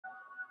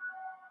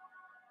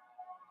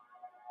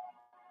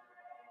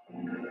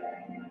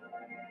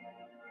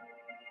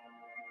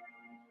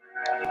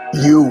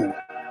You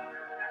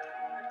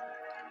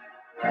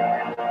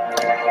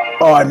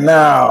are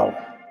now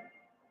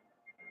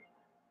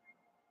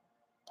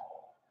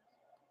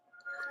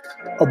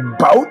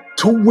about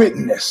to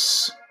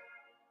witness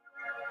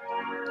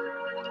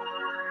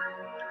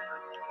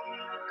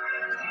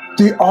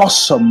the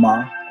awesome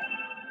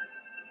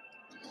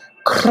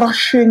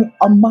crushing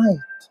might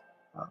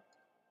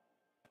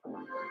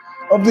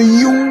of the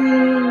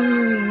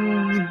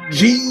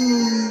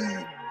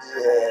Eugene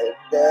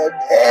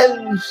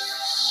and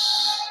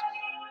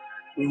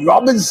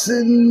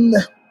Robinson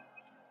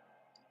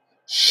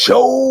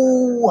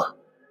show.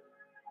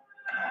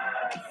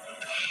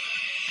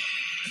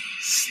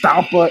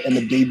 Stomper and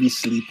the baby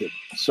sleeping,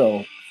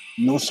 so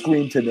no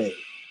screen today.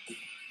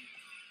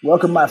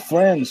 Welcome, my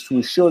friends, to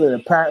a show that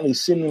apparently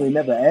seemingly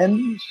never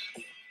ends.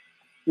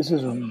 This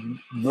is a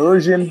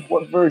version.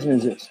 What version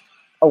is this?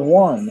 A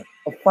 1,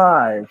 a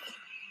 5,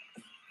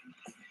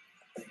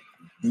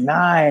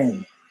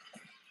 9.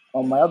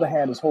 On my other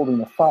hand is holding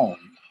the phone,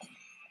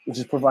 which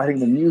is providing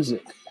the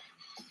music.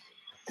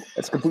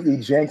 That's completely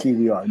janky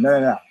we are.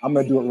 No. I'm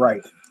going to do it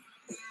right.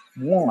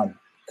 1,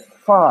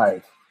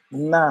 5,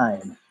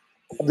 9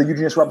 of the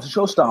Eugene Robinson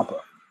Show Stomper.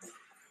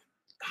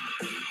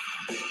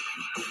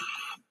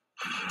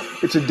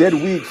 It's a dead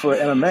week for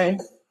MMA,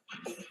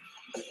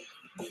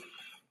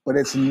 but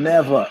it's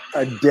never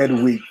a dead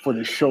week for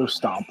the Show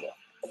Stomper.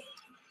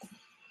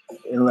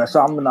 Unless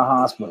I'm in the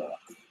hospital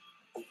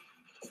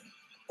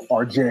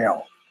or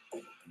jail.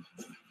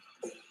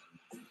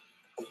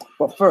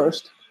 But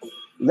first,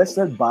 let's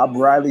let Bob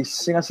Riley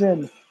sing us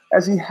in,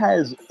 as he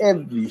has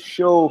every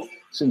show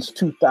since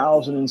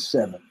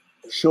 2007.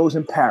 Shows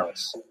in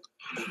Paris,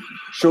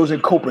 shows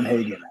in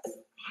Copenhagen,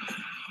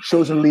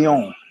 shows in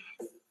Lyon,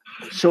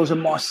 shows in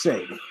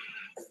Marseille,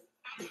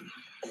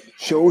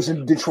 shows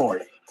in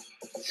Detroit,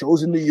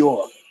 shows in New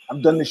York.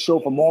 I've done this show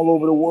from all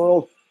over the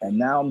world, and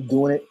now I'm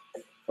doing it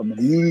from an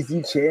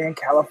easy chair in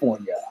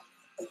California.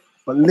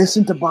 But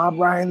listen to Bob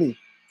Riley.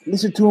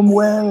 Listen to him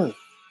well.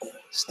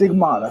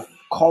 Stigmata,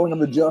 Calling of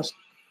the Just,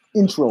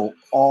 intro,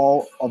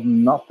 All of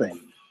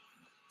Nothing.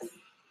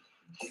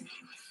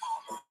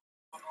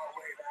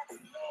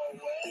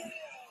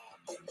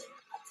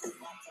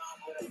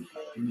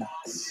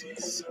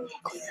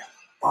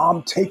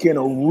 I'm taking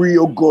a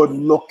real good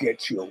look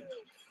at you.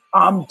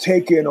 I'm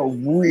taking a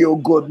real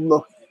good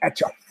look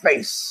at your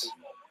face.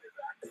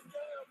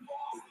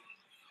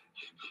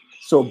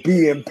 So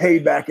being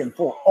payback and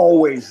for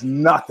always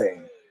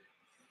nothing.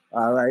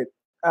 All right.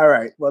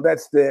 Well,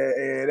 that's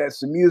the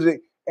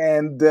music,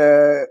 and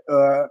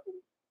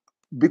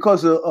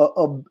because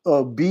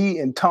of B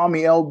and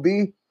Tommy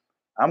LB,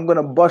 I'm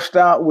gonna bust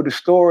out with a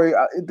story.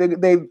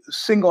 They've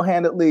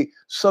single-handedly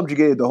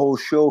subjugated the whole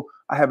show.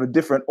 I have a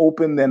different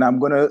open than I'm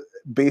gonna,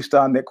 based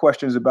on their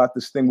questions about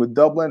this thing with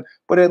Dublin,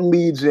 but it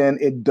leads in,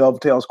 it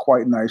dovetails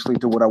quite nicely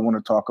to what I want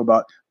to talk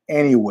about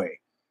anyway.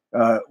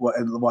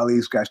 While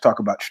these guys talk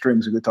about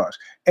strings and guitars,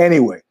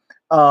 anyway.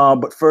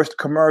 But first,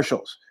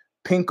 commercials.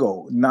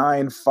 Pinko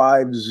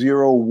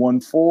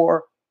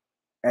 95014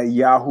 at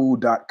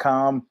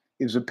yahoo.com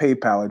is a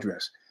PayPal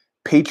address.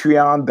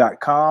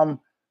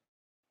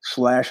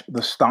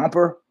 Patreon.com/The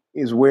Stomper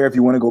is where, if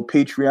you want to go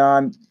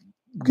Patreon,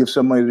 give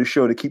some money to the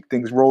show to keep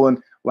things rolling,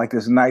 like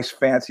this nice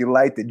fancy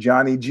light that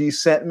Johnny G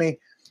sent me.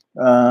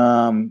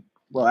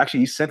 Well, actually,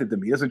 he sent it to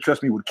me. He doesn't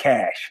trust me with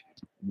cash.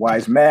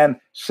 Wise man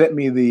sent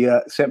me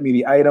the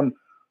item.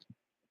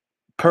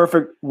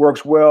 Perfect,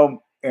 works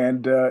well,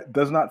 and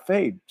does not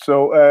fade.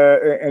 So,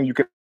 and you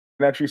can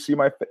actually see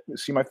my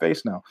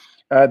face now.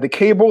 The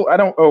cable, I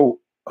don't. Oh,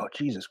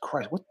 Jesus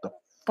Christ! What the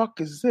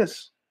fuck is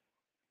this?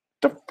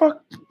 The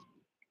fuck?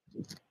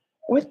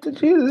 What the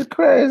Jesus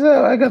Christ?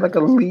 Oh, I got like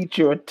a leech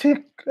or a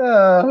tick.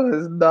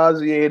 It's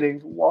nauseating.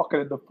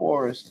 Walking in the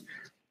forest.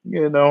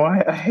 You know,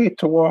 I hate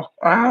to walk.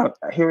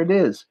 Here it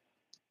is.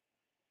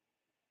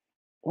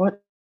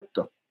 What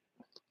the?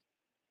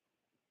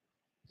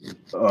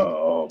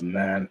 Oh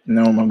man,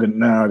 no!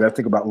 Now I got to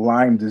think about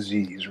Lyme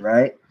disease,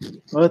 right?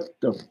 What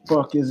the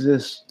fuck is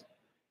this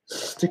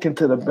sticking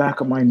to the back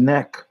of my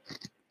neck?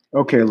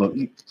 Okay, look,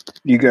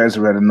 you guys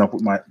have had enough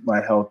with my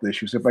health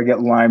issues. If I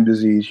get Lyme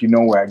disease, you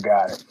know where I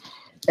got it.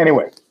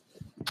 Anyway,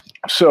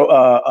 so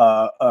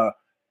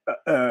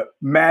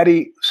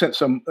Maddie sent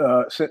some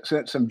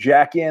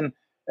jack in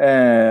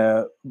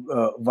via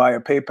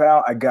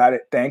PayPal. I got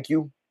it. Thank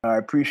you. I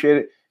appreciate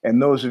it.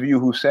 And those of you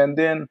who send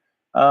in,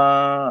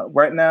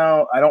 right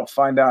now, I don't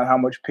find out how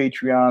much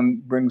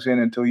Patreon brings in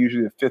until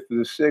usually the 5th or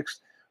the 6th.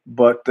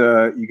 But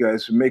you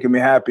guys are making me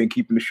happy and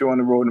keeping the show on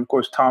the road. And of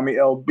course, Tommy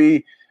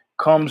LB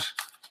comes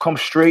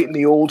straight in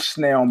the old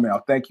snail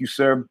mail. Thank you,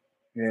 sir.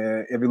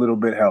 Every little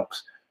bit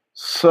helps.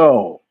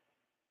 So,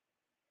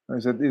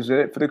 is that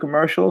it for the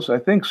commercials? I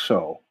think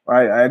so.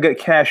 I get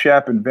Cash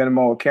App and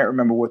Venmo. I can't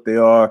remember what they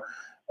are.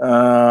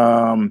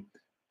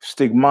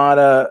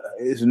 Stigmata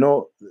is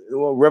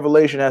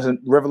Revelation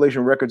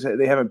Records.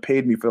 They haven't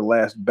paid me for the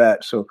last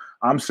batch, so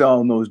I'm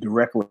selling those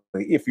directly.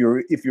 If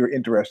you're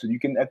interested,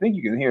 I think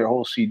you can hear a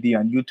whole CD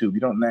on YouTube. You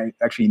don't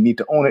actually need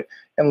to own it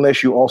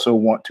unless you also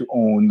want to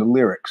own the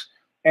lyrics.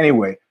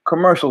 Anyway,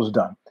 commercials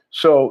done.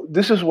 So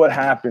this is what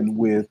happened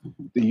with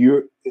the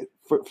year.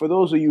 For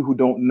those of you who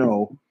don't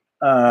know,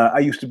 I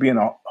used to be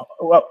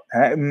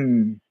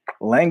in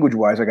language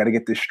wise, I got to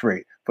get this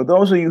straight. For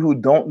those of you who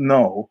don't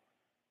know,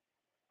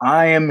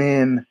 I am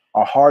in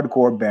a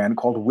hardcore band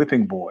called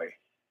Whipping Boy.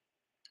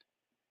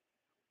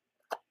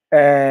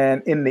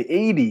 And in the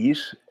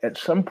 80s, at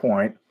some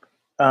point,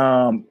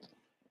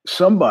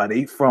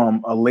 somebody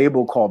from a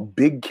label called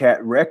Big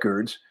Cat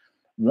Records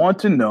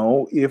wanted to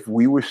know if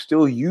we were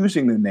still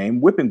using the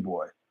name Whipping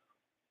Boy.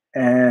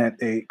 And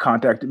they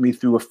contacted me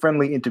through a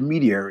friendly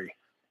intermediary.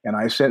 And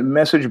I sent a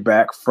message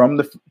back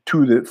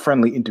to the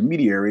friendly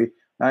intermediary.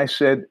 I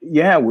said,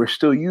 yeah, we're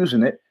still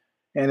using it.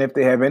 And if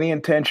they have any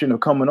intention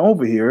of coming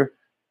over here,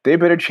 they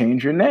better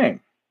change your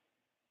name.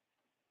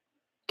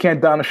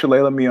 Can't Donna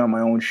Shalala me on my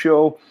own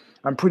show.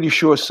 I'm pretty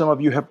sure some of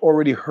you have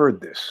already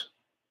heard this.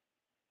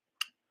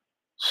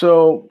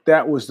 So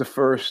that was the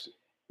first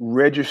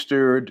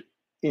registered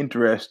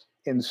interest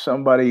in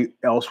somebody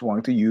else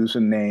wanting to use a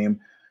name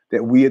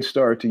that we had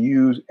started to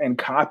use and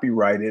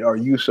copyrighted our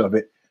use of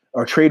it,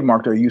 or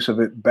trademarked our use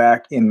of it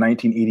back in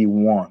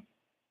 1981.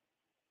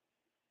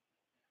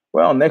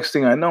 Well, next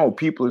thing I know,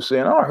 people are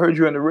saying, oh, I heard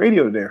you on the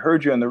radio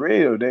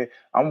today.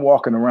 I'm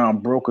walking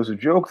around broke as a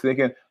joke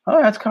thinking, oh,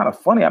 that's kind of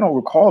funny. I don't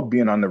recall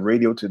being on the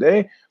radio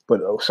today,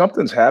 but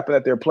something's happened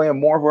that they're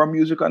playing more of our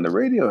music on the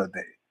radio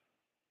today.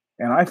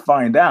 And I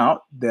find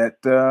out that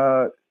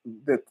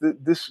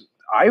this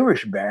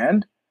Irish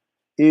band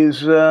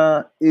is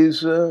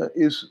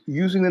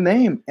using the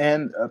name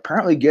and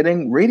apparently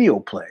getting radio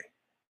play.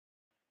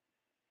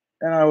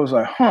 And I was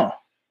like, huh.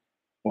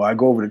 Well, I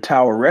go over to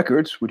Tower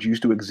Records, which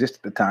used to exist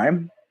at the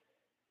time.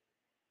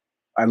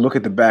 I look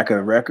at the back of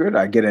the record.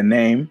 I get a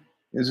name.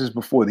 This is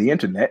before the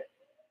internet,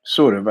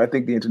 sort of. I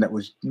think the internet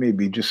was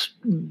maybe just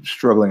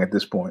struggling at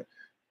this point,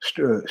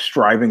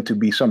 striving to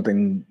be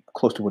something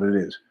close to what it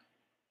is.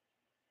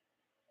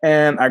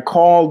 And I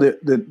called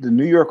the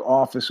New York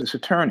office's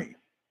attorney.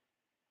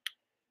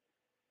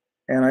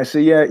 And I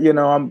say, yeah,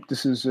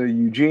 this is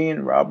Eugene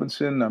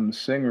Robinson. I'm the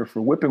singer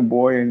for Whipping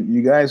Boy, and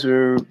you guys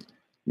are,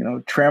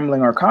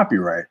 trampling our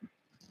copyright.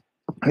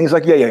 And he's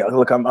like, yeah.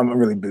 Look, I'm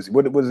really busy.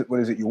 What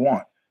is it you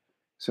want? I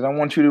said, I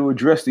want you to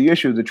address the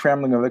issue of the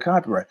trampling of the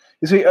copyright.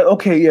 You say,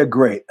 okay, yeah,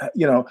 great.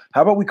 How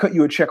about we cut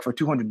you a check for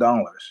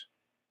 $200?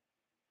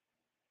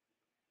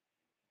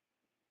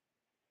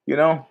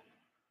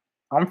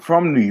 I'm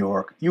from New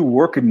York. You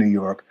work in New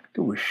York.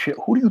 Dude, shit.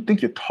 Who do you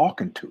think you're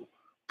talking to?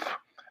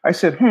 I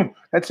said,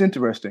 that's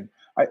interesting.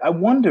 I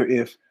wonder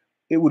if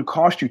it would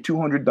cost you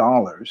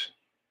 $200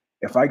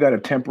 if I got a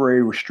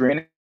temporary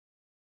restraining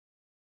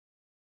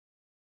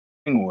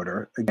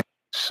order against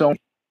Sony.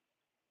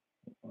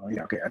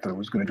 Yeah, okay, I thought it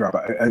was going to drop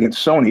out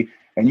against Sony,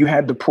 and you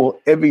had to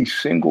pull every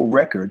single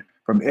record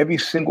from every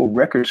single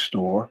record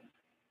store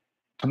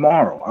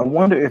tomorrow. I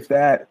wonder if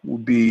that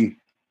would be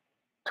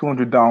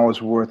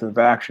 $200 worth of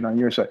action on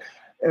your side.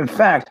 In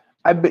fact,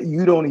 I bet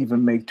you don't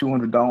even make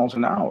 $200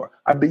 an hour.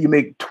 I bet you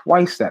make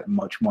twice that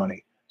much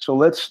money. So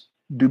let's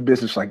do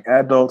business like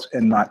adults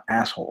and not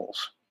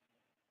assholes.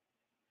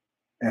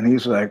 And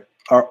he's like,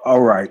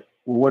 all right,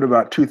 well, what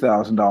about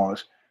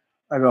 $2,000?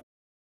 I go,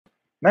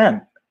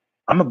 man,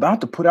 I'm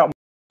about to put out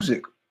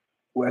music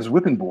as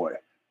Whipping Boy.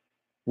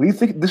 What do you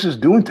think this is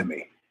doing to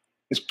me?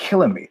 It's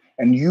killing me.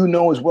 And you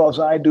know as well as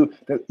I do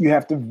that you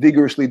have to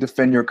vigorously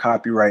defend your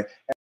copyright.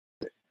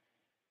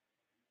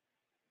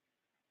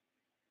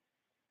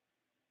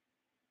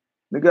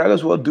 The guy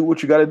goes, well, do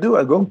what you got to do.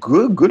 I go,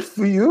 good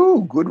for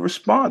you. Good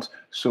response.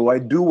 So I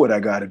do what I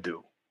got to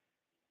do.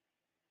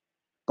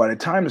 By the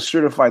time the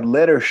certified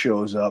letter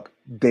shows up,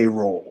 they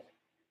roll.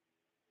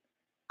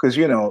 Because,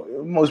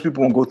 most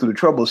people won't go through the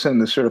trouble of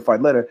sending the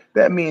certified letter.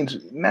 That means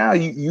now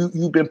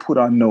you've been put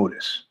on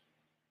notice.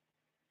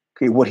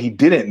 Okay, what he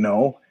didn't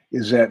know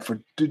is that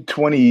for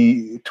 20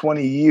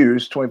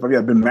 years, 25 years,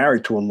 I've been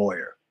married to a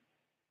lawyer.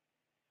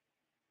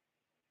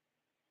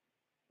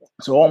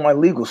 So all my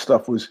legal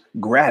stuff was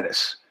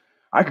gratis.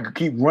 I could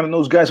keep running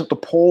those guys up the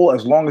pole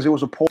as long as there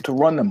was a pole to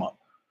run them up.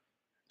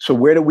 So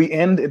where do we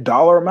end a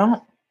dollar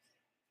amount?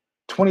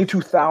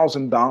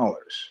 $22,000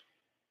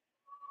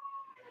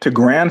 to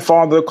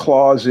grandfather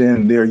clause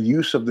in their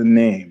use of the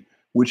name,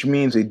 which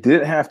means they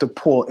didn't have to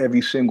pull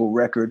every single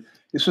record.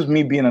 This was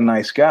me being a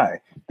nice guy.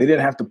 They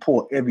didn't have to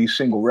pull every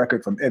single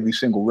record from every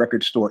single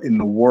record store in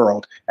the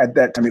world. At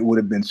that time, it would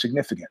have been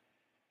significant.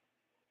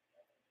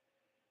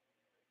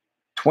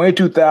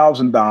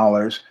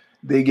 $22,000.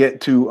 They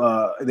get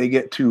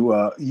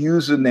to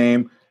use the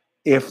name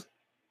if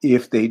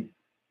they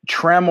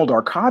trammeled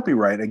our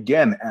copyright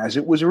again as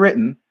it was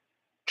written.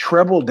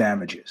 Treble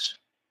damages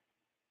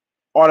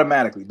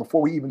automatically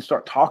before we even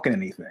start talking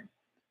anything,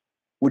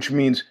 which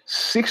means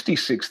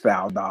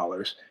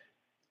 $66,000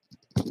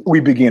 we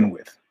begin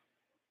with.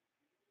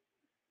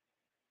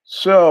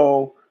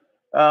 So,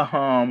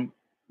 um,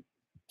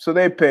 so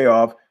they pay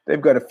off. They've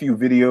got a few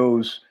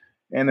videos,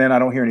 and then I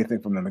don't hear anything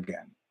from them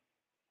again.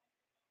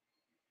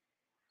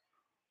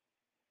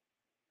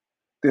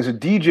 There's a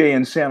DJ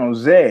in San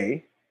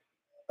Jose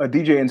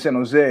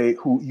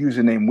who used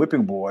the name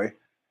Whipping Boy,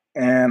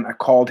 and I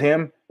called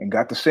him and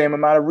got the same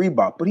amount of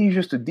Reebok, but he's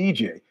just a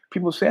DJ.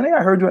 People saying, "Hey,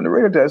 I heard you on the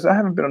radio." Test. I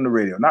haven't been on the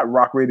radio, not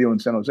rock radio in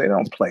San Jose. They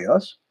don't play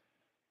us.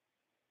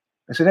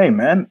 I said, "Hey,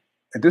 man,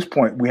 at this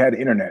point, we had the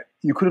internet.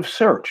 You could have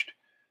searched."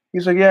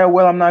 He's like, "Yeah,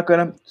 well, I'm not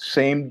gonna."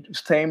 Same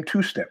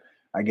two step.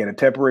 I get a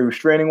temporary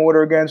restraining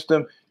order against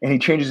him, and he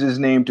changes his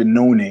name to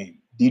No Name,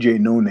 DJ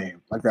No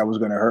Name, like that was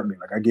gonna hurt me.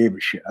 Like I gave a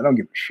shit. I don't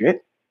give a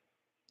shit.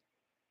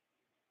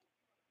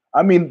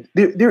 I mean,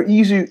 they're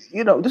easy.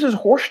 You know, this is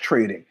horse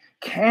trading.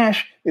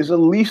 Cash is the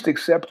least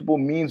acceptable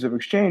means of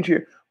exchange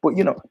here. But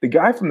you know, the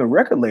guy from the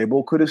record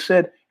label could have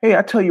said, "Hey,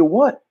 I tell you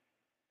what.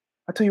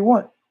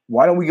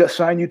 Why don't we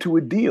sign you to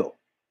a deal?"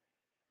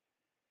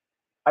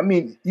 I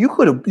mean, you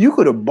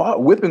could have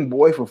bought Whipping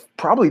Boy for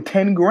probably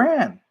 10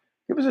 grand.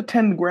 It was a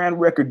 10 grand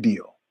record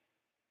deal.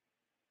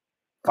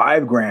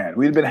 5 grand.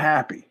 We'd have been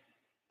happy.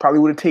 Probably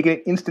would have taken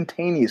it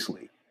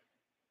instantaneously.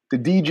 The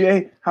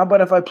DJ, how about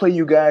if I play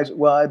you guys?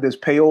 Well, there's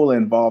payola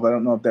involved. I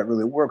don't know if that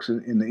really works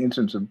in the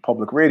instance of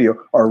public radio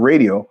or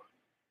radio.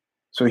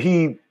 So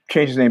he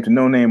changed his name to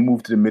No Name,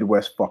 moved to the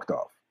Midwest, fucked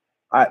off.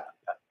 I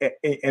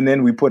and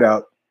then we put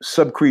out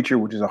Sub Creature,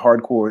 which is a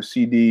hardcore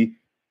CD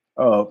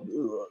uh,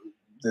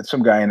 that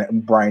some guy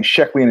in Brian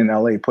Sheckley in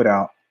LA put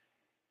out.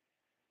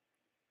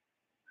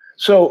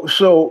 So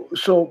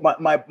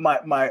my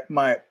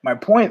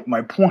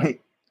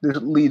point this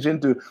leads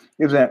into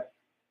is that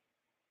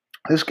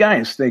this guy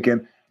is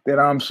thinking that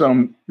I'm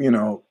some,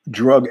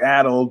 drug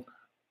addled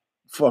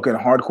fucking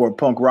hardcore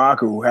punk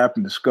rocker who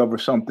happened to discover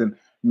something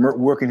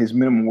working his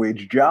minimum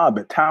wage job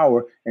at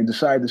Tower and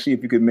decided to see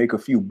if he could make a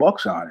few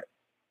bucks on it.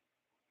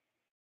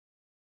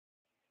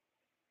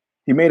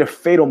 He made a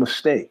fatal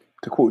mistake,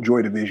 to quote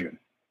Joy Division,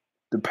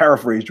 to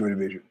paraphrase Joy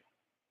Division.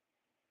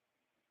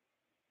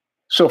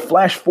 So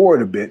flash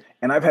forward a bit,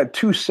 and I've had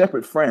two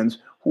separate friends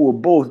who were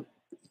both in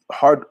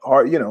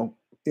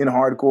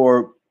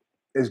hardcore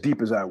as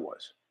deep as I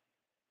was.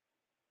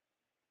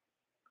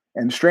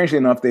 And strangely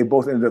enough, they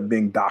both ended up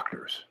being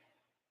doctors.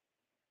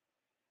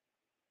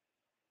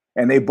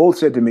 And they both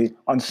said to me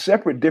on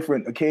separate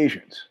different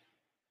occasions,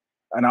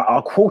 and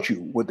I'll quote you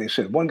what they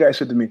said. One guy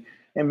said to me,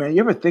 "Hey man, you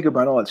ever think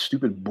about all that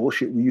stupid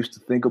bullshit we used to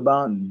think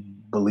about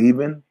and believe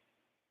in?"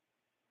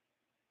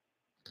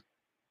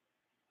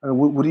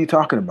 What are you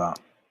talking about?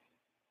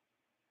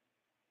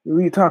 What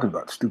are you talking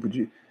about, stupid?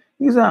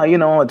 He's all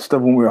that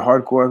stuff when we were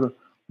hardcore. I go,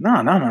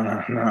 no, no, no,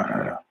 no, no,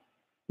 no,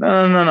 no,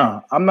 no, no,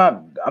 no. I'm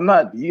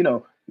not.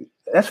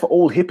 That's for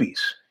old hippies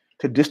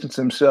to distance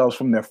themselves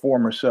from their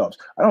former selves.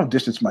 I don't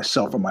distance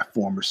myself from my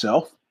former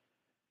self.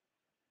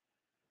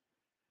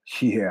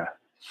 Yeah,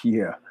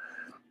 yeah.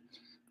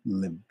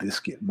 Limp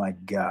Biscuit, my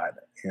God.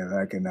 And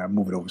I can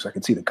move it over so I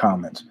can see the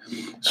comments.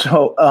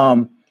 So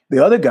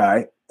the other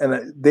guy,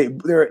 and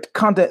their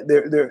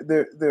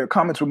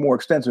comments were more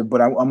extensive,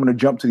 but I'm going to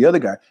jump to the other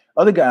guy.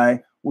 Other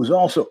guy was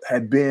also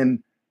had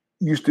done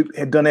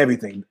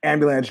everything: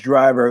 ambulance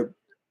driver,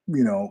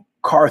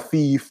 car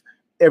thief,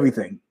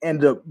 everything.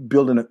 Ended up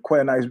building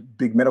quite a nice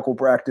big medical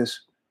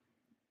practice,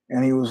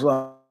 and he was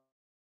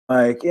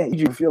like, "Yeah,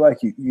 you feel like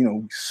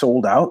you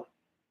sold out?"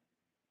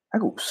 I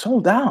go,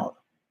 "Sold out?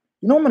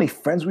 You know how many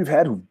friends we've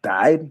had who've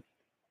died,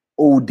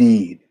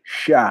 OD'd,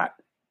 shot,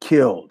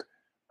 killed,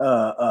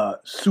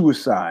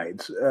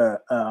 suicides.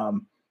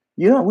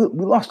 We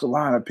lost a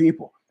lot of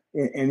people,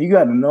 and you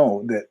got to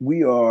know that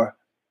we are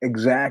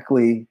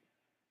exactly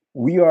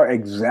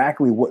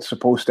what's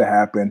supposed to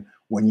happen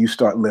when you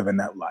start living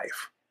that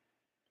life.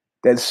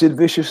 That Sid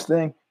Vicious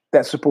thing,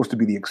 that's supposed to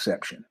be the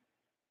exception.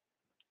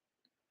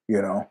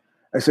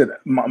 I said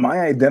my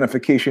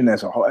identification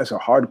as a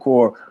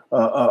hardcore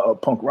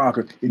punk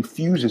rocker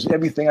infuses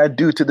everything I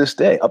do to this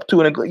day. Up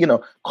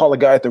to call a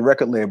guy at the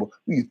record label.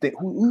 Who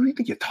do you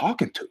think you're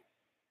talking to?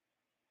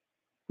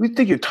 Who do you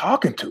think you're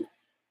talking to?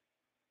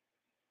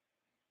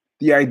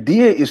 The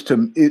idea is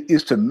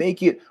to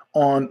make it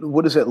on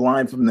what is that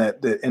line from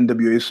the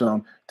NWA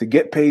song? To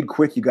get paid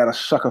quick, you got to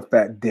suck a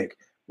fat dick.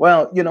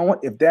 Well, you know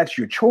what? If that's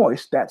your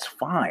choice, that's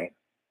fine.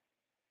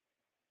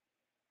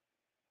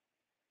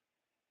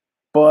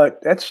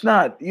 But that's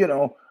not,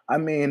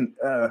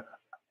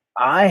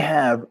 I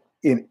have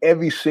in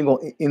every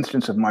single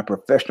instance of my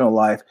professional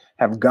life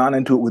have gone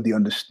into it with the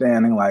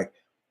understanding like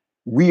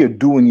we are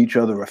doing each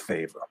other a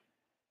favor.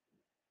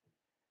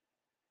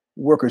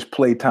 Workers'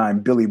 playtime,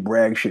 Billy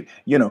Bragg shit.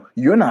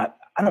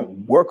 I don't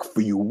work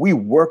for you. We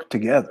work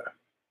together.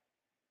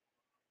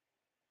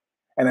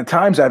 And at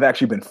times I've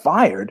actually been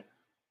fired.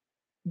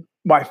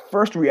 My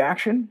first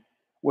reaction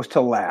was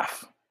to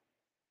laugh.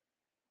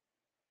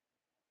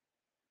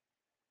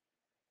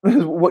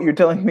 What you're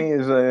telling me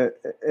is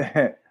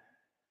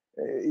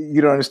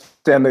you don't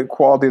understand the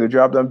quality of the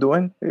job that I'm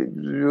doing?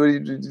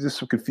 Is this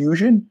some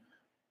confusion?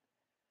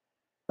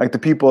 Like the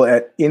people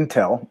at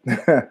Intel,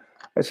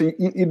 I said,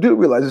 you do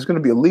realize there's going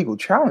to be a legal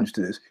challenge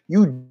to this.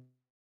 You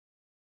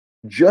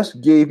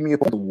just gave me a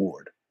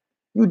award.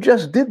 You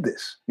just did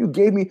this. You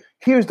gave me,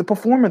 here's the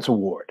performance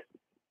award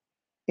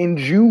in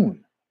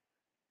June.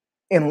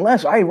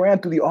 Unless I ran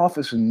through the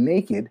office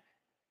naked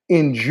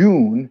in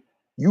June,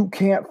 you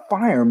can't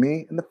fire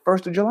me in the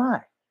 1st of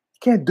July. You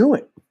can't do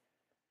it.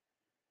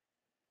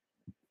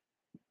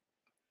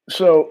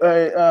 So,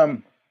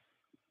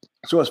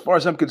 so as far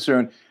as I'm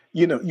concerned,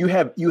 you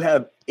have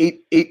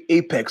eight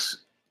apex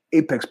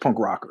punk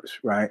rockers,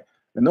 right?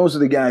 And those are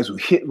the guys who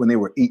hit when they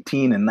were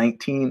 18 and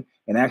 19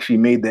 and actually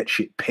made that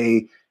shit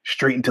pay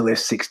straight into their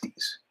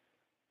 60s.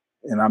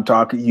 And I'm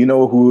talking,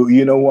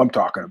 who I'm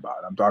talking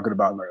about. I'm talking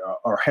about like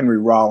or Henry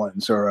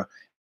Rollins or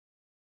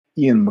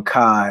Ian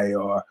Mackay,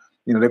 or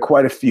there are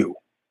quite a few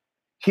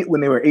hit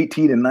when they were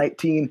 18 and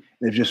 19.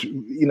 They're just,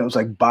 it's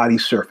like body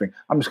surfing.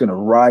 I'm just gonna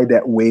ride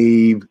that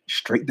wave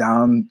straight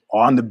down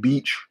on the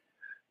beach,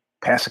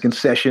 past a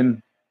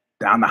concession,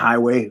 down the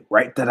highway,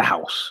 right to the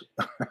house.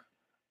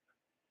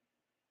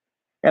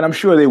 And I'm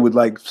sure they would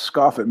like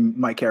scoff at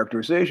my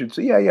characterization.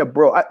 So yeah,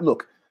 bro.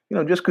 Look,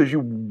 just because you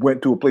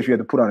went to a place you had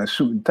to put on a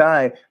suit and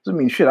tie doesn't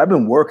mean shit. I've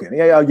been working.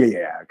 Yeah.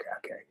 Okay.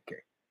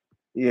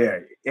 Yeah,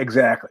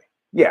 exactly.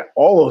 Yeah,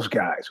 all those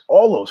guys,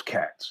 all those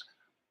cats.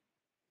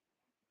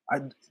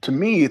 To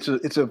me, it's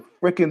a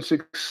freaking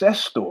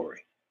success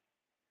story.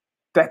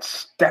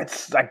 That's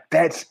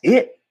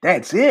it.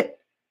 That's it.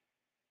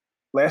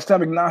 Last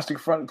time Agnostic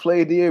Front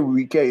played there,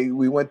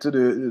 we went to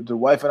the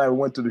wife and I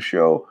went to the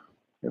show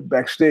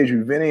backstage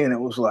with Vinny, and it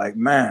was like,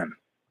 man,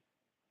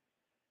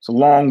 it's a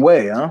long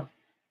way, huh?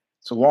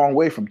 It's a long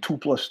way from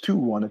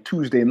 2+2 on a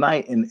Tuesday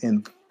night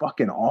in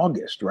fucking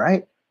August,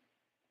 right?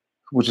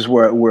 Which is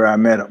where I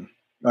met him.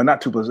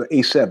 Not 2+,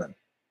 A7.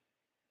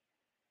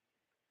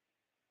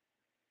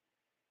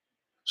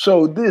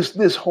 So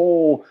this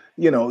whole,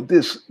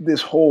 this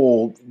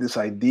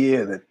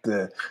idea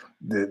that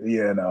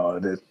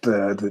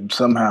that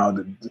somehow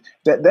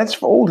that's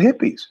for old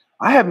hippies.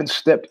 I haven't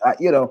stepped.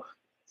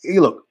 Hey,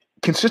 look,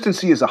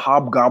 consistency is a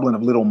hobgoblin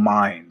of little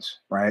minds,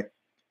 right?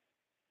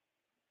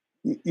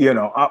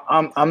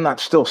 I'm not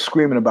still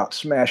screaming about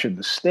smashing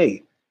the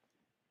state,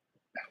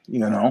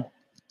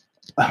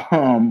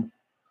 um,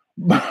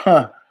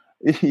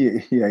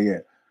 yeah.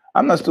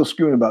 I'm not still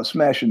screaming about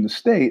smashing the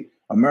state.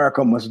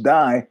 America must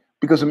die,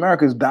 because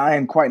America is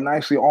dying quite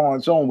nicely all on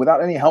its own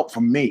without any help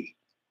from me.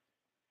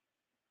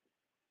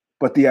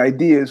 But the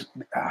idea is,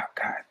 God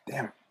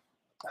damn it.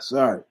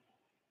 Sorry.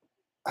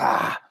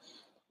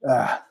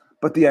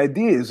 But the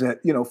idea is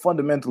that,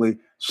 fundamentally,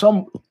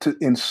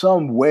 in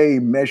some way,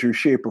 measure,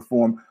 shape, or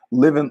form,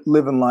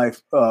 living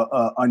life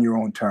on your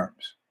own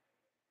terms.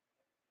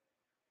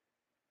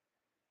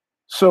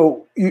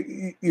 So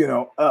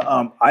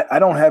I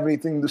don't have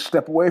anything to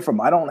step away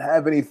from. I don't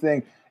have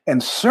anything,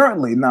 and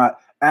certainly not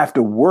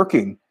after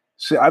working.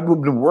 So I've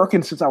been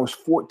working since I was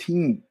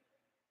 14.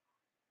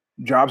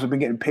 Jobs I've been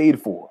getting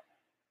paid for.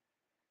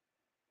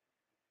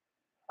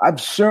 I've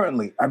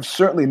certainly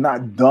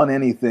not done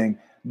anything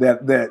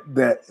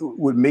that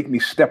would make me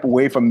step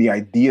away from the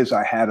ideas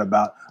I had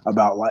about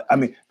life. I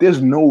mean, there's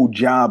no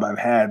job I've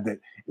had that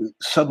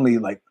suddenly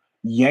like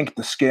yanked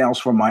the scales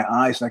from my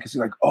eyes, and I can see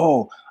like,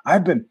 oh,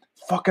 I've been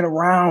fucking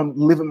around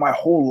living my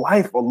whole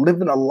life or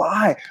living a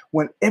lie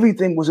when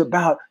everything was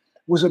about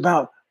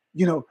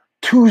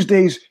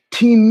Tuesday's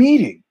team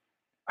meeting.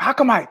 How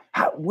could I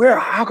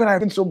have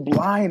been so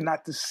blind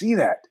not to see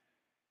that?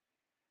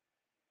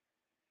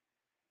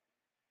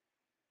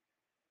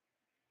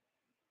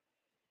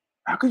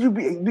 How could you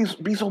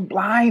be so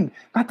blind?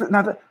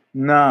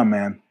 Nah,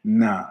 man,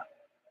 nah.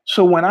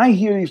 So when I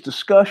hear these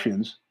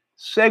discussions,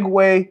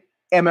 segue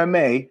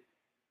MMA,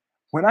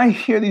 when I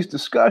hear these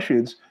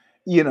discussions,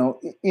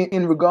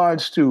 in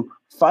regards to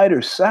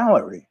fighter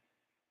salary,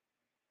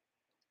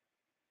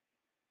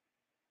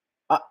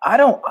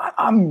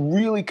 I'm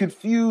really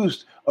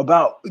confused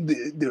about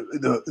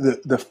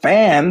the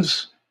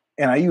fans,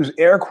 and I use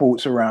air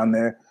quotes around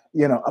there,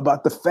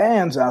 about the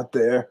fans out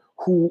there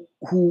who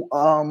who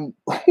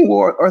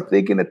are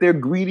thinking that they're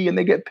greedy and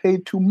they get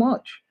paid too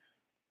much.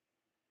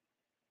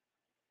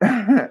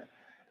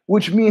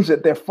 Which means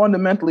that they're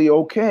fundamentally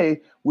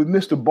okay with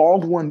Mr.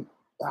 Baldwin,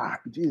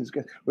 Jesus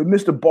Christ, with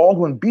Mr.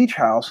 Baldwin Beach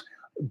House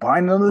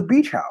buying another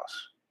beach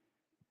house.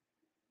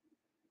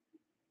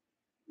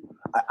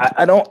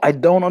 I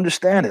don't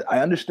understand it. I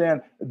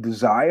understand the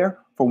desire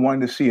for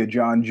wanting to see a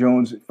John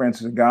Jones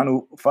Francis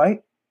Ngannou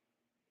fight,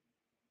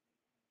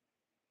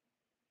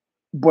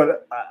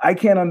 but I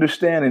can't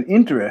understand an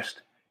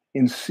interest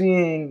in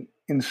seeing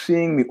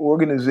the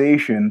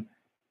organization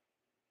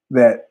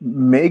that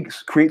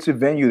creates a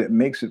venue that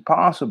makes it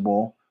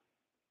possible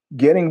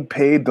getting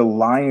paid the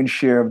lion's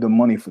share of the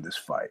money for this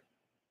fight.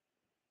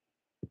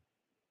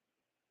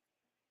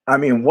 I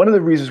mean, one of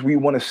the reasons we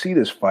want to see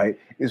this fight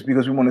is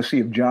because we want to see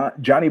if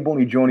Johnny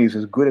Boney Joni is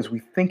as good as we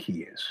think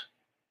he is.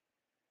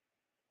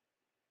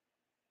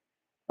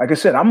 Like I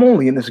said, I'm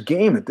only in this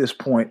game at this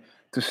point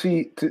to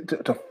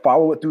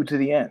follow it through to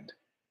the end.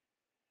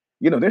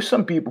 There's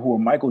some people who are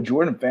Michael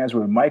Jordan fans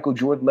where Michael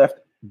Jordan left,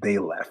 they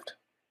left.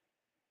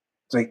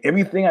 It's like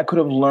everything I could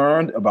have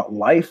learned about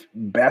life,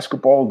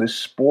 basketball, this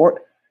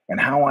sport, and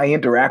how I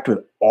interact with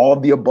all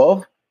of the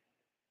above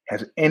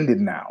has ended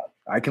now.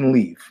 I can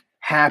leave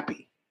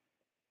happy.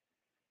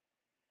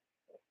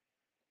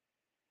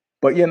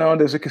 But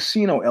there's a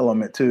casino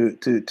element to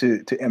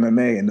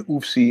MMA and the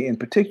UFC in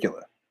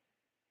particular.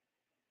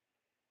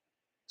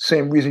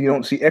 Same reason you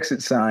don't see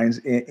exit signs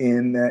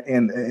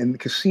in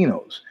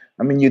casinos.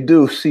 I mean, you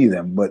do see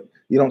them, but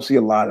you don't see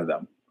a lot of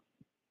them.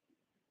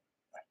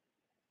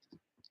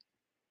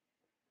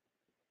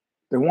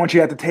 They want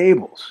you at the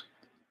tables,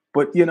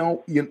 but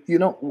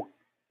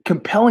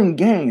compelling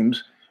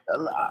games.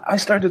 I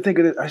start to think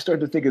of it. I start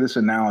to think of this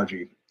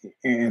analogy,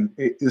 and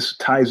this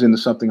ties into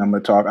something I'm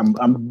going to talk.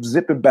 I'm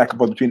zipping back and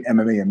forth between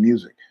MMA and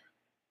music.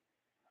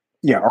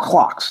 Yeah, or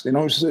clocks. They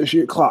don't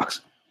associate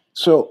clocks.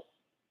 So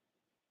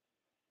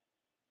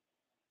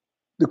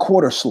the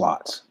quarter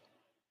slots.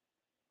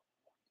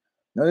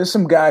 Now there's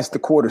some guys at the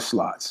quarter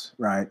slots,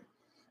 right?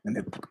 And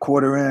they put the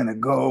quarter in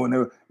and go,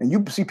 and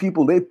you see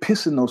people, they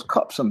piss in those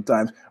cups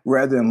sometimes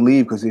rather than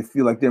leave because they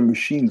feel like their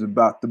machine's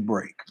about to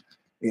break.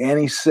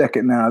 Any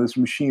second now, this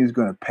machine is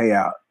going to pay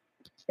out.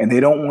 And they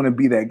don't want to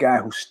be that guy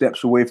who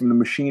steps away from the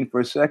machine for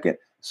a second.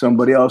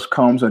 Somebody else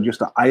comes on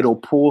just an idle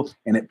pull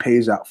and it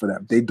pays out for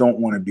them. They don't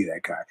want to be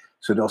that guy.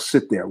 So they'll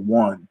sit there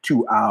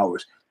 1-2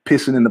 hours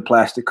pissing in the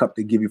plastic cup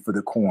they give you for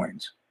the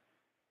coins.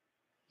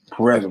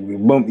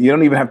 Boom. You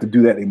don't even have to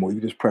do that anymore.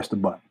 You just press the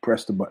button,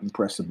 press the button,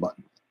 press the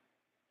button.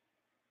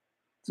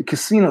 The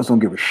casinos don't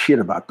give a shit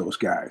about those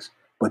guys,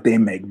 but they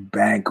make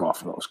bank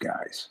off of those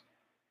guys.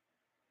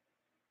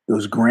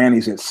 Those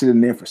grannies that sit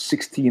in there for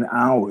 16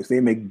 hours, they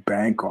make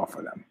bank off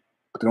of them,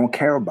 but they don't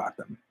care about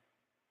them.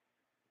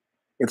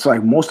 It's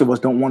like most of us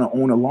don't want to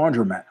own a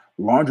laundromat.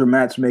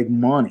 Laundromats make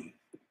money.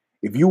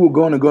 If you were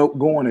going to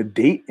go on a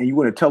date and you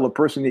were to tell a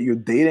person that you're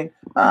dating,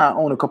 I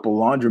own a couple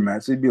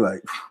laundromats, they'd be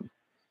like,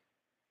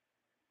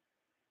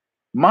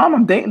 Mom,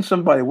 I'm dating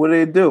somebody. What do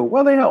they do?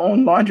 Well, they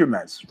own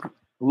laundromats.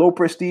 Low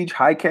prestige,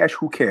 high cash,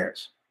 who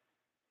cares?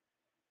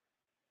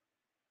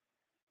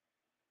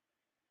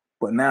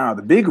 But now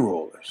the big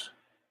rollers,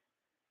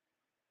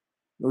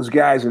 those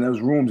guys in those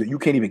rooms that you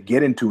can't even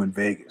get into in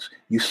Vegas,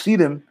 you see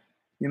them,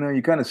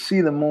 you kind of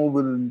see them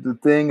over the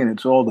thing, and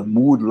it's all the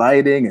mood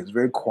lighting. It's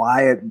very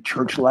quiet and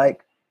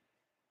church-like.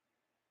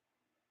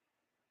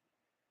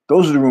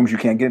 Those are the rooms you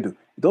can't get into.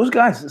 Those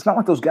guys, it's not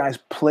like those guys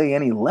play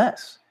any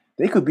less.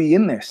 They could be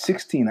in there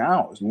 16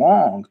 hours,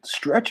 long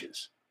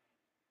stretches.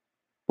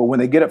 But when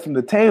they get up from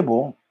the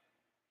table,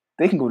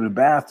 they can go to the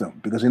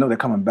bathroom because they know they're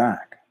coming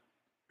back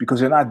because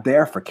they're not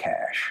there for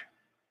cash,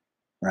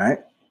 right?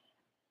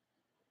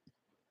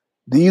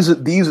 These are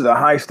the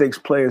high stakes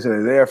players that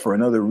are there for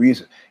another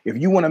reason. If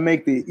you want to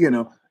make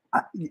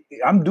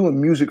I'm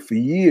doing music for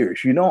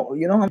years. You know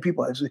how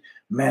people I say,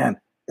 man,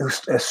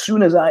 as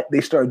soon as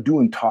they start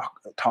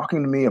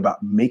talking to me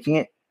about making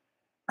it,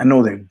 I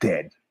know they're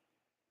dead.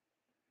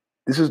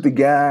 This is the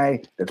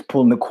guy that's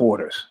pulling the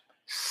quarters.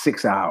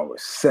 6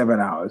 hours, 7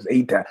 hours,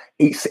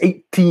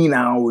 18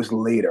 hours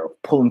later,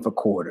 pulling for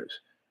quarters.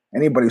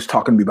 Anybody who's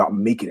talking to me about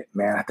making it,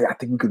 man, I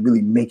think we could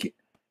really make it.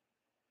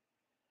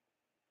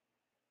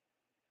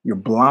 You're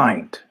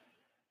blind.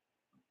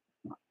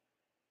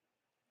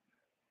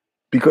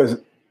 Because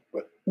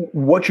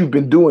what you've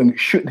been doing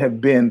shouldn't have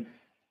been,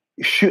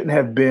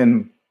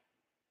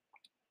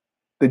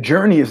 the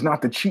journey is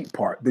not the cheap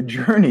part. The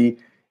journey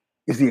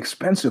is the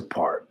expensive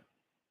part.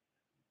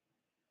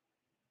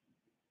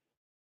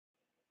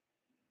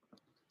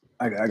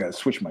 I got to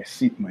switch my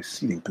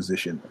seating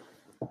position.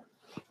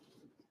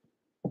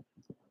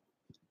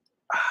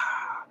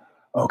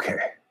 Okay.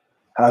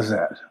 How's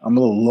that? I'm a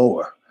little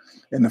lower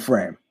in the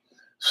frame.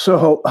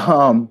 So,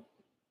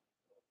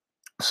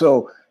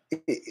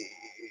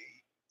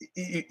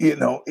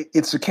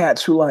 it's the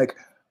cats who like,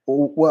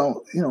 oh,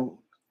 well,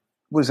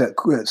 what is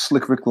that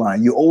Slick Rick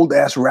line? You old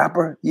ass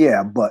rapper?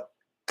 Yeah, but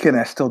can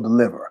I still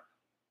deliver?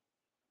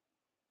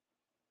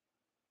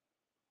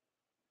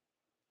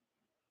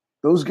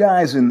 Those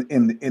guys in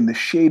the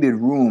shaded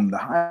room, the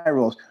high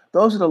rolls,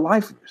 those are the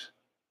lifers.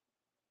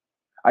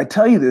 I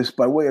tell you this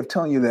by way of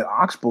telling you that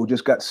Oxbow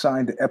just got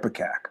signed to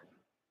Epicac.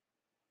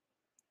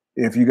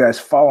 If you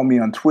guys follow me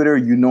on Twitter,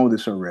 you know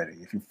this already.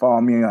 If you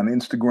follow me on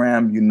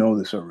Instagram, you know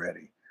this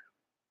already.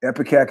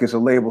 Epicac is a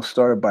label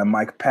started by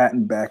Mike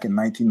Patton back in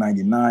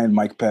 1999.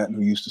 Mike Patton,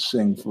 who used to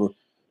sing for,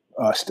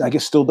 I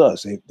guess still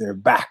does. They're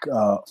back,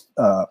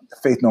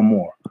 Faith No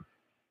More.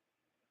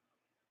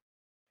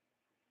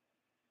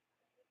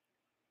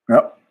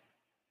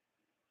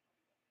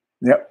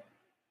 Yep.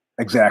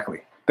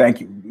 Exactly.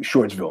 Thank you.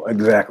 Shortsville.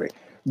 Exactly.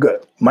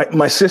 Good.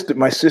 My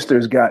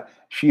sister's got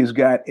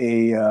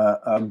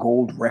a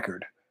gold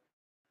record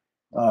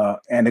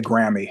and a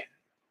Grammy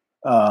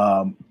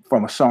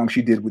from a song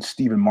she did with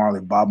Stephen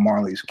Marley, Bob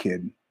Marley's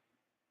kid,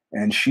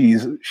 and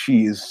she's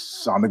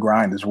on the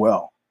grind as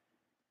well.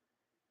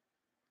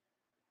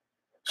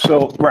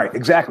 So right,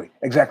 exactly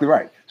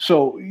right.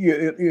 So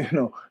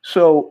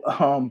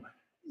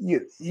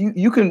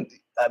you can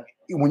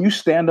when you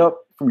stand up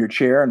from your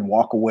chair and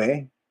walk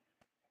away.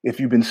 If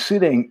you've been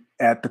sitting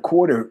at the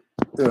quarter,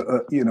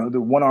 the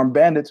one armed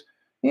bandits,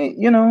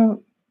 you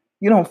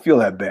don't feel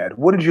that bad.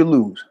 What did you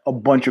lose? A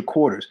bunch of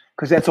quarters,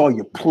 because that's all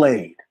you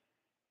played.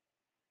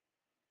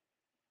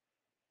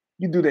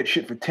 You do that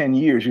shit for 10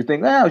 years. You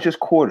think, it's just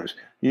quarters.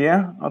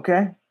 Yeah,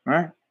 okay, all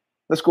right.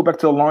 Let's go back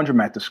to the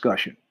laundromat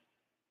discussion.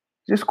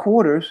 Just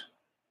quarters.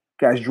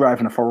 Guys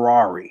driving a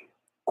Ferrari.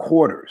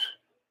 Quarters.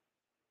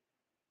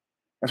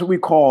 That's what we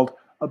called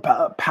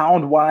a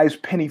pound wise,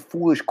 penny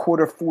foolish,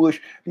 quarter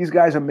foolish. These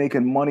guys are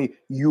making money.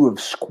 You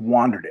have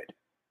squandered it.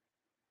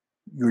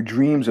 Your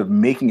dreams of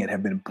making it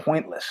have been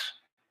pointless.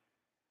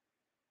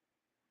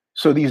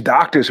 So these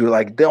doctors who are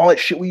like, all that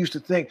shit we used to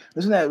think,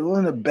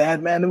 wasn't a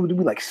bad man? Would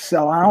we like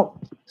sell out?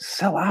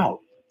 Sell out?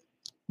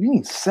 What do you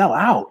mean sell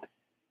out?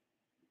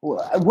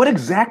 What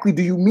exactly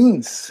do you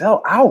mean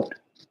sell out?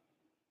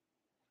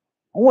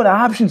 What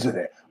options are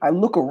there? I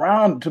look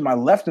around to my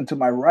left and to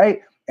my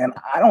right, and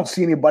I don't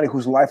see anybody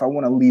whose life I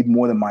want to lead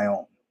more than my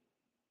own.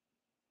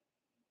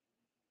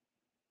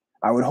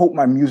 I would hope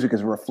my music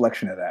is a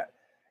reflection of that.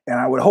 And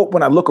I would hope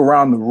when I look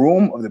around the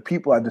room of the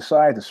people I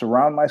decide to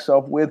surround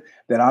myself with,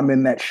 that I'm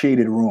in that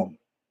shaded room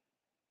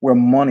where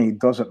money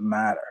doesn't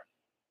matter.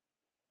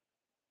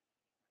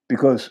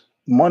 Because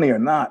money or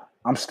not,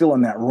 I'm still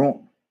in that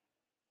room.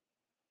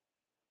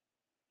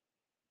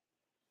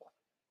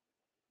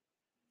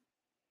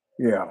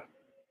 Yeah,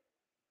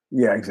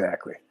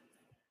 exactly.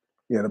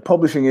 Yeah, the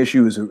publishing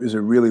issue is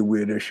a really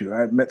weird issue.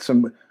 I met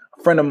a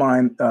friend of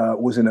mine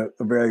was in a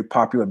very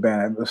popular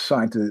band. I was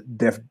signed to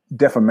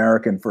Deaf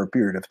American for a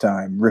period of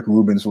time, Rick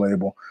Rubin's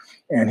label,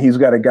 and he's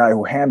got a guy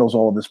who handles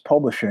all of his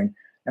publishing.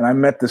 And I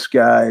met this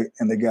guy,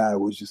 and the guy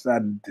was I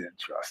didn't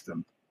trust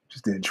him,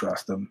 just didn't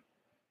trust him.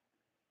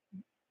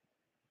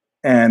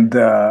 And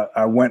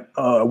I went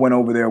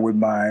over there with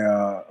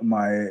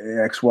my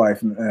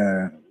ex-wife,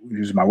 who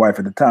was my wife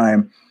at the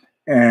time.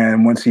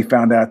 And once he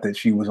found out that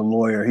she was a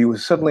lawyer, he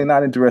was suddenly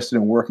not interested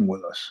in working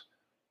with us.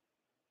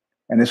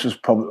 And this was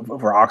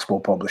for Oxbow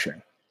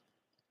Publishing.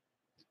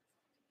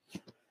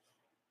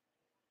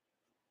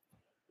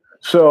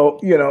 So,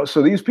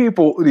 so these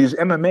people, these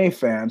MMA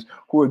fans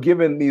who are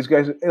giving these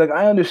guys, like,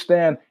 I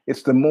understand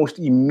it's the most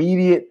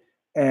immediate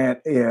and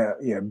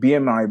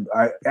BMI,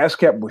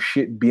 ASCAP was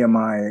shit,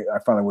 BMI, I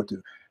finally went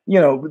to,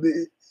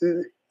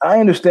 I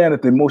understand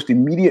that the most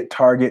immediate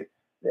target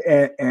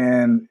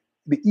and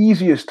the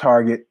easiest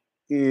target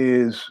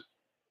is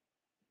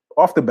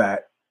off the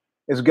bat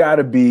has got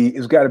to be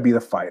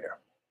the fighter.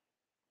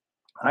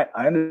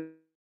 I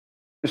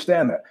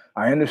understand that.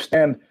 I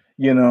understand,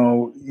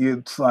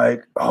 it's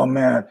like, oh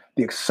man,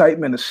 the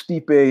excitement of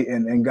Stipe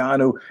and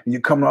Ngannou, and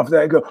you're coming off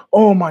that and go,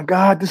 oh my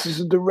God, this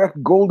is a direct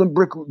what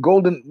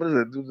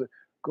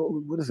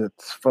is it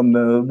from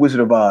the Wizard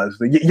of Oz?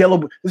 This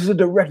is a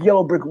direct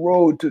yellow brick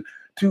road to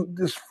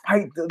this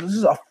fight. This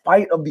is a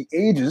fight of the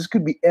ages. This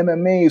could be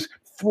MMA's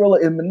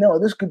Thriller in Manila.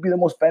 This could be the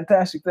most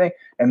fantastic thing.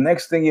 And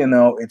next thing you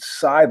know, it's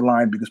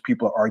sidelined because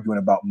people are arguing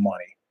about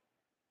money.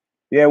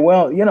 Yeah,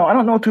 well, I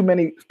don't know too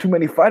many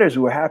fighters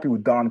who are happy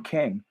with Don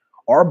King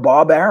or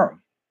Bob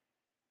Arum.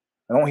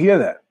 I don't hear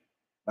that.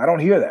 I don't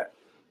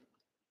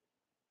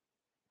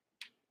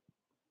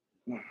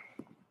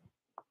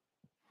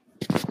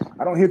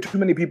hear too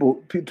many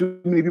people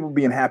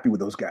being happy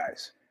with those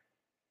guys.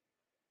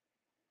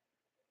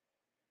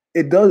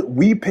 It does.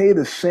 We pay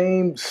the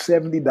same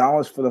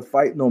 $70 for the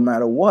fight, no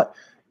matter what.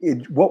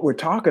 What we're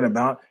talking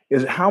about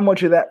is how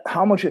much of that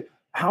fight,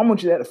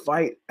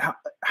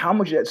 how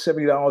much of that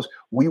 $70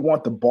 we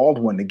want the bald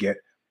one to get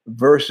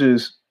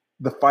versus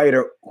the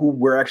fighter who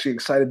we're actually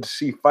excited to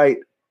see fight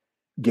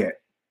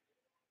get.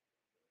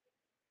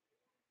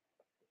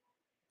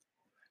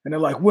 And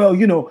they're like, well,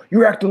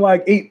 you're acting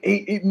like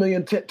 $8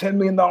 million, $10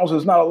 million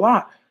is not a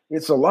lot.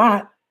 It's a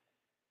lot.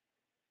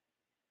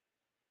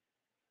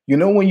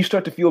 When you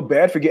start to feel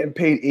bad for getting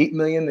paid $8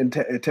 million and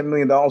 $10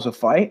 million a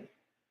fight?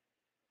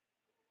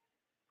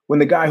 When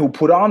the guy who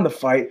put on the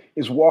fight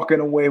is walking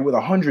away with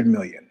 $100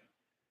 million,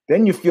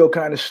 then you feel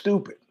kind of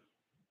stupid.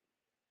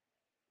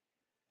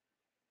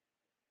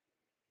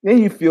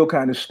 Nobody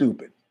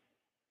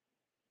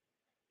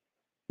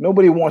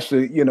wants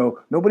to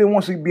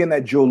be in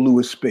that Joe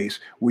Louis space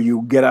where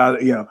you get out,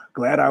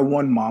 glad I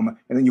won, mama,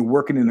 and then you're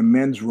working in a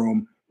men's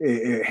room,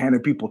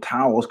 handing people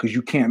towels because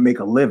you can't make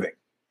a living.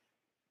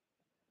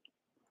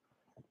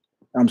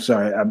 I'm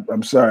sorry.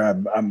 I'm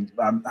sorry. I'm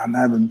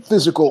having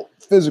physical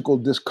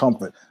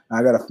discomfort.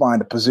 I got to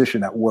find a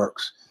position that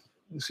works.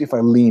 Let's see if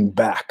I lean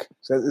back.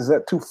 Is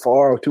that too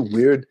far or too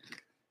weird?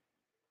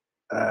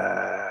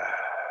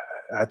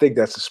 I think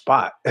that's the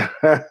spot.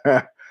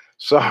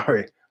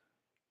 Sorry.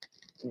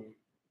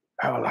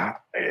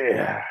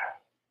 Yeah.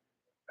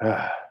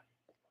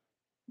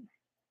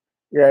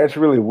 Yeah, it's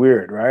really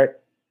weird, right?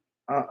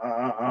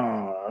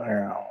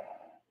 Yeah.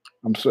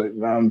 I'm sorry.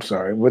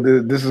 But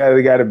this is how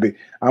it got to be.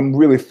 I'm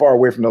really far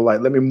away from the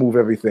light. Let me move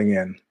everything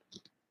in.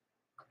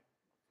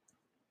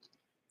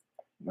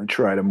 I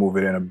try to move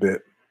it in a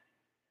bit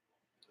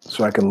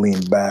so I can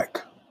lean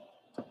back.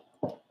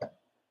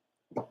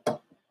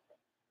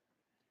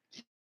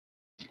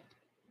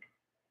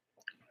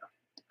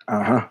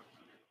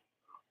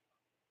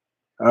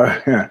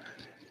 No,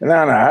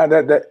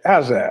 that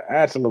how's that?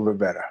 That's a little bit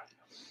better.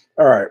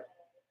 All right.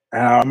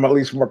 I'm at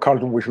least more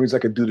comfortable, which means I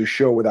could do the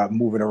show without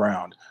moving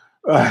around.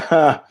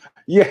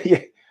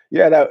 Yeah.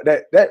 Yeah.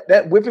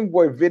 That Whipping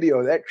Boy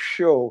video, that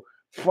show,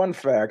 fun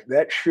fact,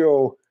 that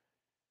show,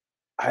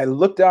 I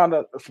looked down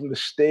from the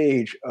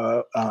stage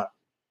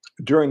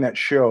during that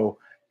show,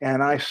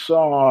 and I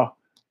saw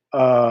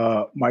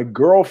my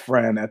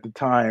girlfriend at the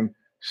time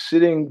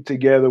sitting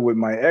together with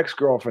my ex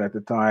girlfriend at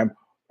the time,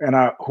 and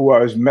who I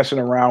was messing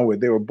around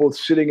with. They were both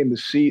sitting in the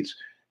seats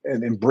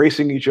and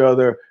embracing each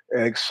other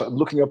and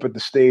looking up at the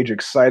stage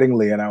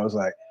excitingly. And I was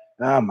like,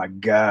 "Oh my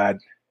god,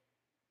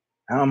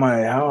 how am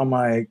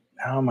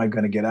I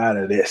going to get out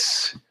of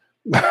this?"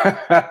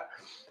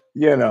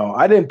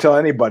 I didn't tell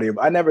anybody.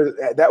 I never,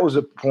 that was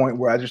a point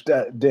where I just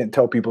didn't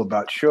tell people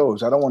about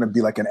shows. I don't want to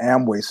be like an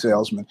Amway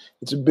salesman.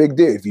 It's a big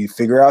deal. If you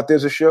figure out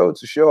there's a show,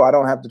 it's a show. I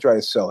don't have to try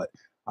to sell it.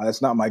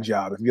 That's not my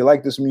job. If you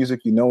like this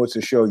music, you know it's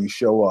a show, you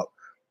show up,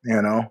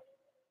 you know?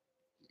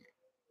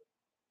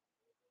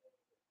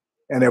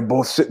 And they're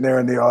both sitting there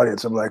in the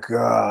audience. I'm like,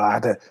 I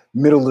had to,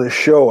 middle of the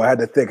show, I had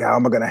to think, how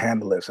am I going to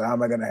handle this? How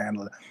am I going to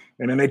handle it?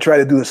 And then they try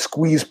to do a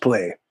squeeze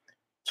play.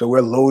 So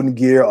we're loading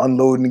gear,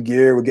 unloading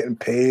gear. We're getting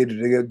paid.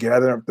 They're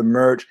gathering up the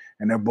merch,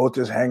 and they're both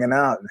just hanging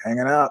out.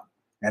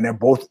 And they're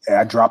both,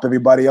 I drop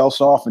everybody else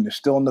off, and they're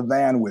still in the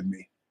van with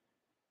me.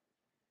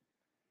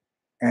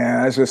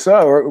 And I said,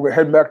 so we're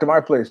heading back to my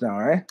place now,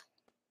 right?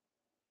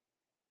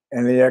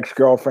 And the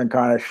ex-girlfriend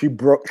she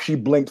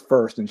blinked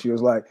first, and she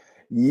was like,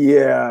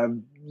 yeah,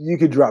 you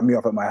could drop me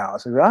off at my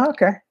house. I said, oh,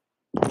 okay.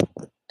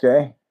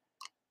 Okay.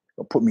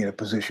 It'll put me in a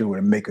position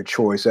where to make a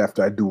choice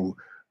after I do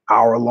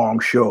hour-long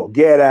show.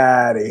 Get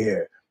out of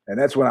here. And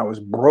that's when I was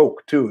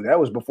broke too.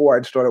 That was before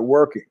I'd started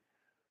working.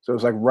 So it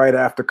was like right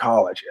after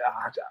college.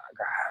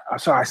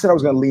 So I said I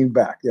was going to lean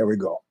back. There we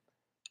go.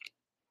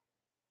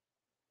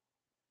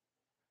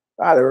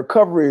 The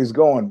recovery is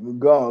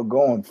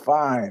going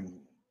fine.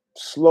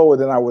 Slower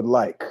than I would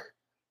like.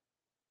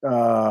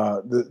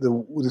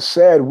 The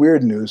sad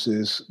weird news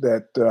is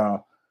that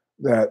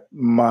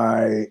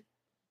my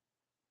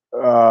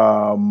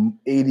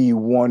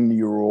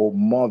 81-year-old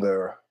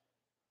mother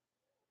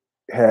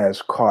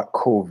has caught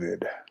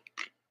COVID.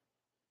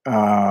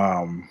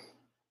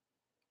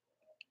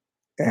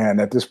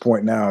 And at this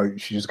point now,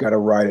 she just got to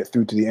ride it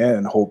through to the end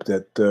and hope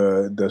that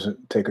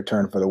doesn't take a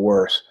turn for the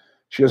worse.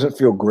 She doesn't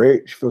feel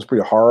great. She feels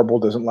pretty horrible.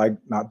 Doesn't like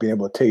not being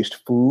able to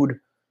taste food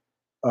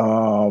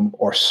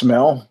or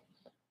smell.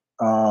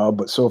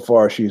 But so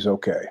far, she's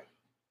okay.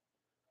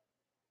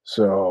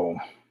 So,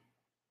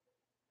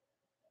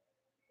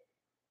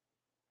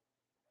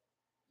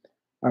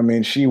 I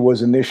mean, she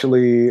was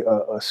initially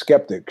a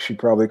skeptic. She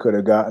probably could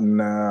have gotten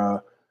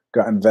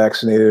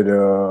vaccinated,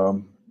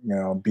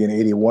 being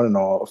 81 and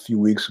all a few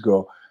weeks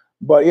ago.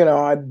 But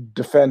I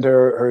defend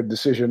her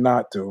decision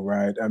not to.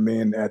 Right? I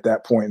mean, at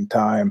that point in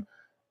time,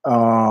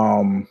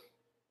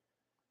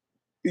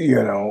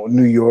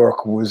 New York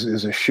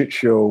is a shit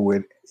show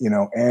with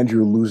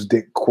Andrew Loose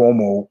Dick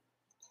Cuomo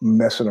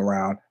messing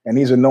around, and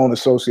he's a known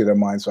associate of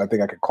mine, so I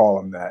think I could call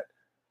him that.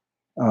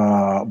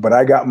 But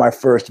I got my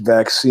first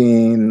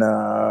vaccine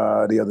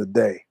the other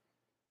day,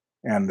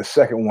 and the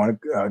second one,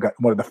 got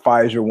one of the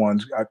Pfizer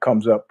ones,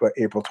 comes up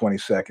April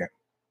 22nd.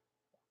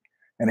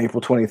 And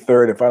April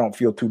 23rd, if I don't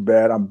feel too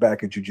bad, I'm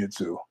back at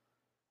jiu-jitsu.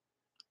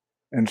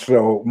 And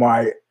so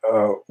my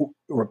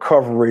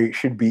recovery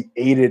should be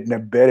aided and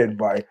abetted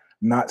by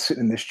not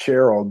sitting in this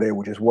chair all day,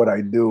 which is what I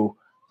do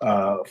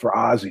for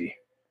Ozzy.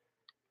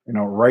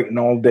 Writing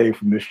all day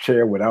from this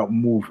chair without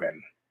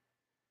moving.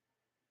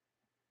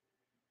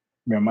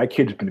 Man, my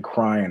kid's been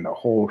crying the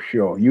whole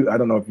show. I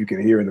don't know if you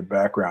can hear in the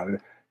background,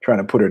 trying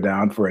to put her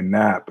down for a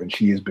nap, and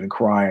she has been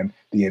crying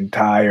the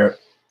entire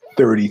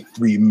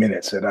 33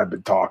 minutes that I've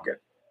been talking.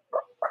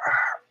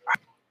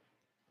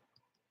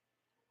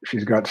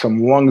 She's got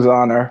some lungs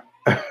on her,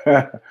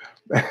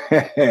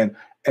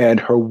 and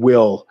her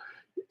will,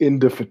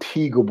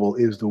 indefatigable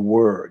is the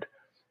word.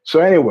 So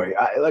anyway,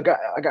 I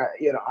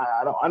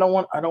don't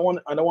want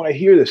to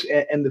hear this.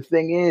 And the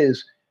thing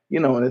is,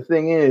 the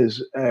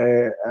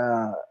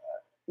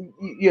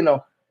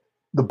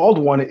bald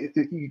one,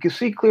 you can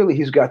see clearly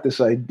he's got this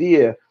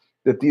idea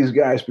that these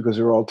guys, because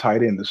they're all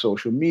tied into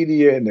social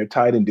media and they're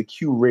tied into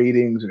Q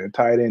ratings and they're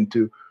tied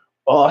into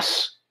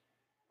us,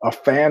 a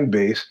fan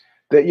base,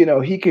 that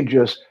he can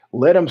just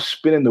let him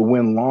spin in the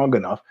wind long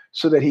enough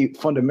so that he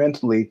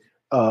fundamentally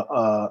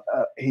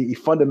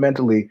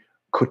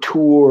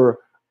couture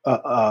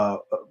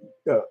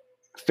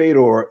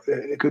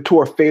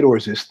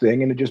Fedor's his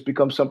thing, and it just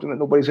becomes something that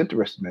nobody's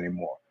interested in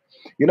anymore.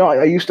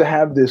 I used to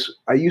have this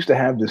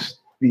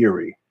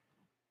theory,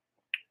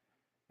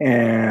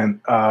 and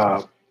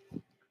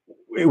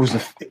it was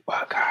oh,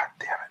 God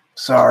damn it.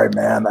 Sorry,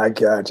 man. I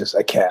can't.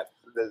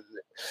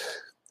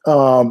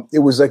 It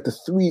was like the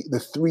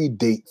three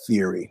date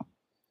theory.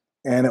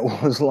 And it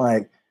was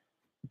like,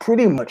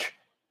 pretty much,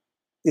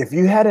 if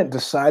you hadn't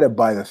decided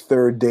by the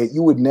third date,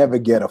 you would never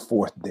get a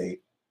fourth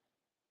date.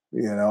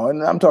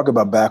 And I'm talking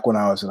about back when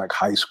I was in like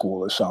high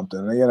school or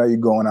something. You're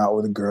going out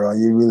with a girl,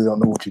 and you really don't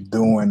know what you're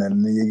doing,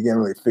 and you can't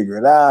really figure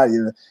it out. He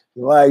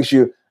likes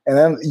you, and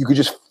then you could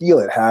just feel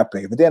it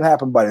happening. If it didn't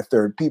happen by the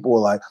third, people were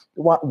like,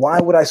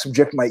 why would I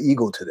subject my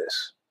ego to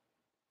this?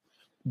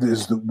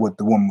 This is what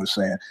the woman was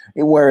saying.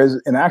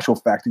 Whereas in actual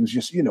fact, it was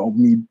just,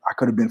 me, I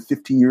could have been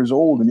 15 years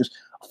old and just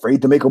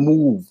afraid to make a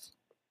move.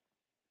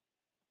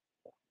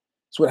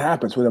 That's what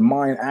happens when the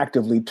mind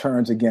actively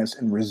turns against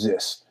and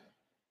resists.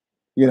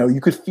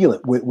 You could feel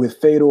it with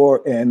Fedor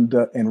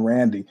and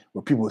Randy,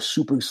 where people were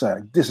super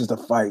excited. This is the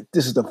fight.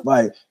 This is the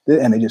fight.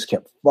 And they just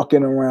kept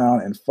fucking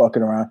around.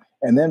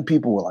 And then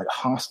people were like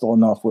hostile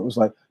enough where it was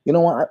like, you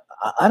know what?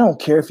 I don't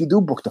care if you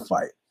do book the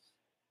fight.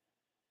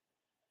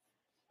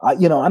 I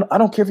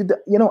don't care if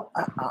you,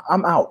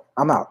 I'm out.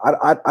 I'm out.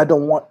 I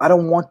don't want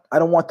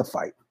the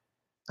fight.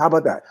 How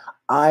about that?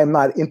 I'm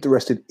not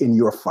interested in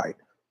your fight.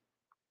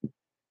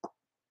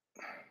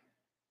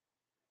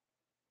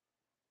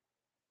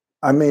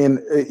 I mean,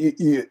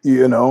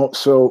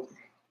 so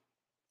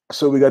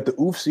we got the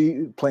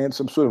UFC playing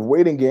some sort of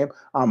waiting game.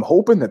 I'm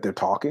hoping that they're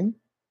talking,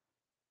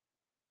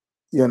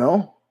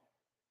 I'm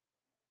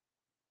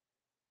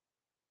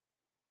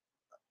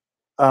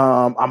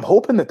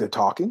hoping that they're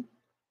talking.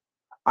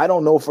 I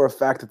don't know for a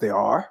fact that they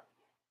are,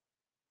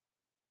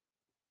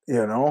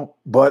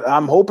 but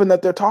I'm hoping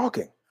that they're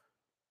talking,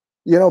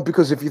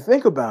 because if you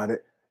think about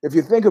it,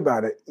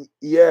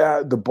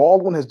 yeah, the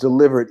bald one has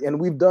delivered, and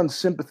we've done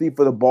sympathy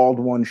for the bald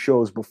one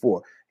shows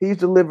before. He's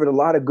delivered a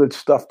lot of good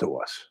stuff to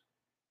us.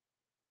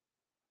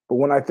 But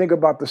when I think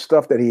about the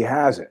stuff that he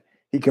hasn't,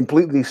 he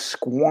completely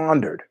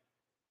squandered.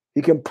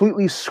 He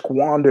completely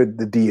squandered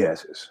the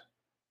Diaz's.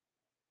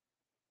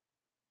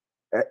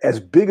 As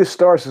big as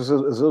stars as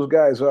those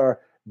guys are,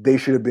 they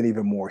should have been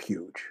even more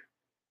huge.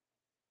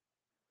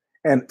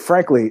 And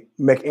frankly,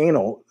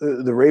 McAnal,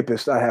 the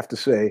rapist, I have to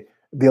say,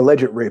 the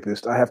alleged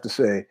rapist, I have to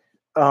say,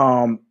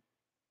 the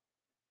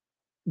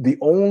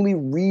only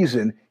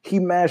reason he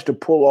managed to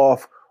pull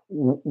off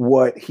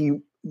what he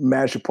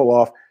managed to pull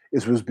off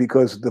was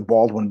because the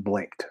Baldwin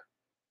blinked.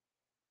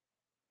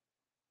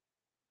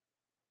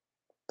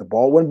 The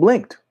Baldwin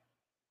blinked.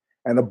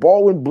 And the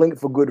Baldwin blinked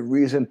for good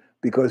reason,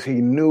 because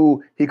he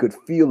knew he could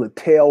feel the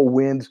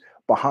tailwinds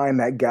behind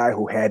that guy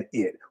who had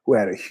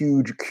a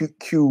huge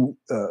Q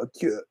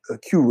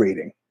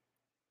rating.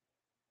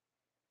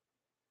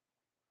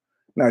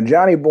 Now,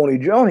 Johnny Boney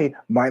Joni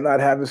might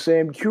not have the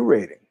same Q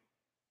rating.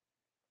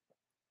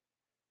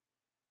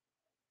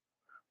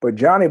 But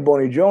Johnny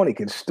Boney Joni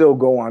can still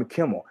go on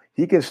Kimmel.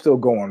 He can still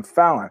go on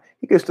Fallon.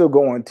 He can still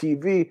go on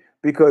TV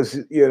because,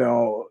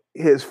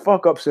 his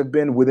fuck-ups have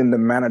been within the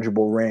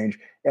manageable range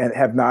and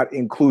have not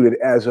included,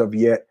 as of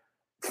yet,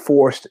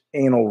 forced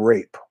anal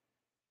rape.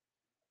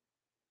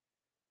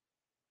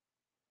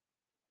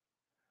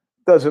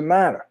 Doesn't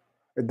matter.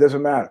 It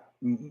doesn't matter.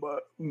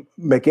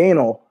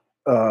 McAnal,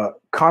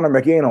 Conor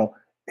McAnal,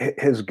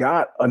 has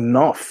got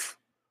enough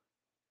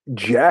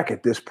jack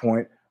at this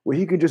point where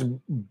he can just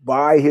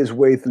buy his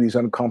way through these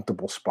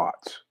uncomfortable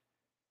spots.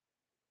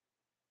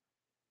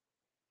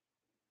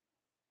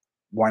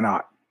 Why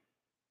not?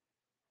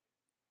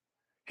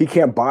 He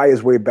can't buy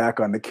his way back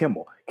onto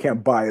Kimmel.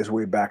 Can't buy his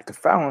way back to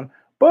Fallon.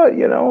 But,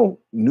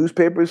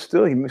 newspapers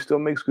he still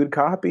makes good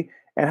copy.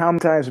 And how many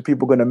times are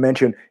people going to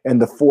mention in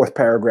the fourth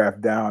paragraph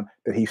down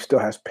that he still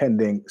has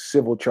pending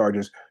civil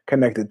charges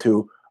connected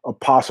to a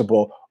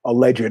possible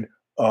alleged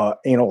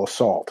anal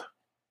assault?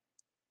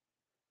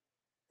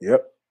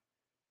 Yep.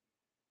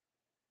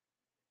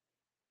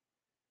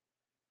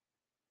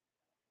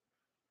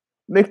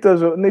 Nick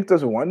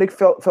doesn't want. Nick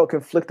felt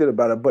conflicted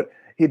about it, but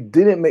he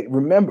didn't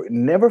remember.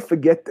 Never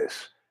forget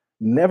this.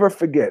 Never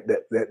forget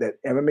that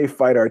MMA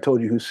fighter I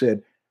told you who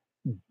said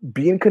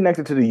being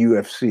connected to the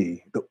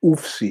UFC, the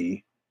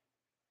UFC,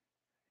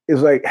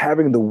 is like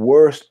having the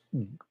worst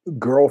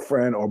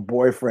girlfriend or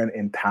boyfriend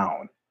in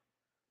town.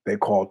 They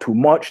call too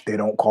much, they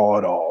don't call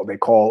at all. They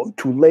call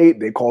too late,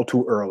 they call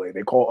too early.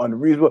 They call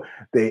unreasonable.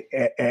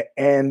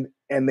 And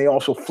they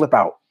also flip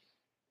out.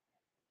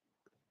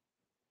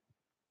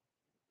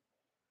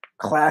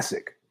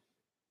 Classic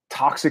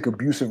toxic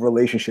abusive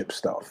relationship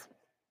stuff.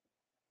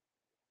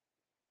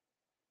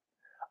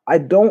 I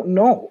don't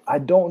know. I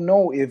don't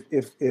know if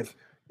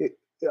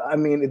I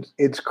mean,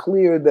 it's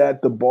clear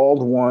that the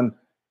bald one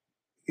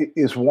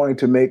is wanting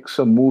to make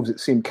some moves that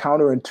seem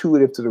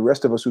counterintuitive to the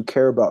rest of us who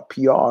care about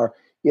PR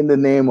in the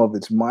name of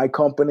it's my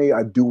company.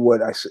 I do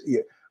what I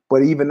say.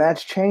 But even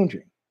that's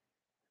changing.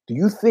 Do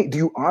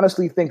you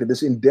honestly think that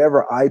this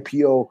Endeavor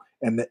IPO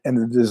and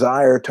the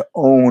desire to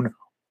own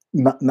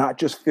not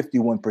just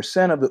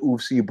 51% of the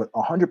UFC, but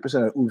 100%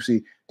 of the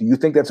UFC, do you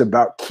think that's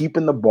about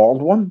keeping the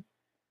bald one?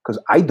 Because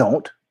I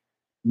don't.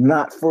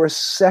 Not for a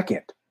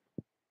second.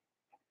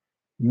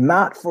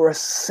 Not for a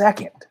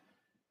second.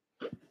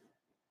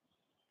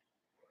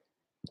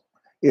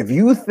 If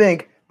you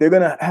think they're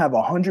going to have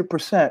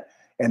 100%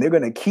 and they're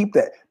going to keep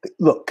that,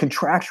 look,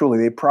 contractually,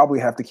 they probably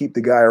have to keep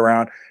the guy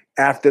around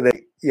after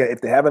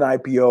if they have an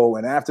IPO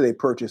and after they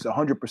purchase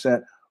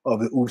 100% of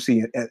the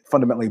UFC and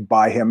fundamentally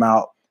buy him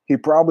out, He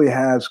probably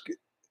has,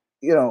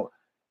 you know,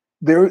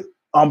 there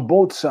on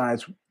both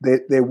sides,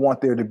 they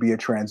want there to be a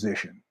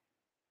transition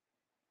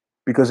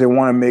because they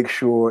want to make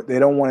sure they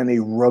don't want any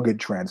rugged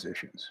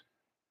transitions.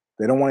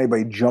 They don't want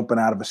anybody jumping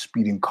out of a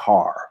speeding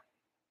car.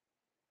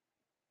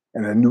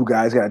 And the new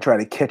guy's got to try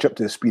to catch up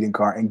to the speeding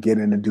car and get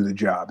in and do the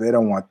job. They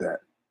don't want that.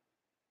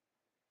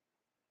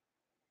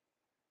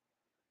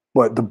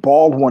 But the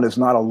bald one is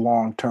not a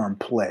long-term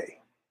play.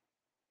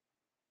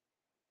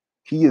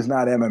 He is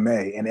not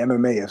MMA, and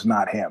MMA is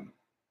not him.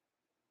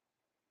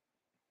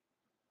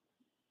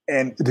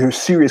 And there's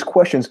serious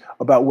questions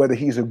about whether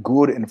he's a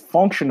good and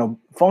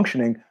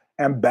functioning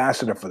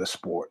ambassador for the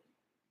sport.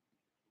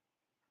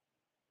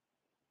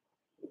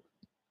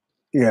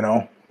 You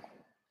know?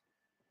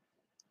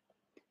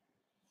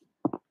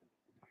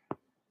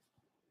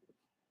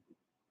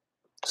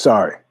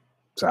 Sorry,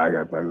 I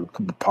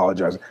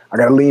apologize. I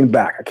got to lean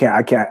back.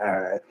 I can't.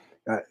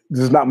 This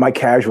is not my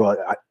casual.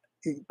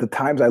 The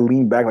times I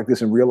lean back like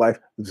this in real life,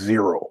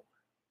 zero.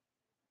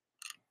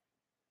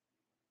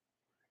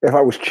 If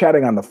I was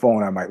chatting on the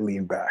phone, I might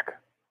lean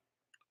back.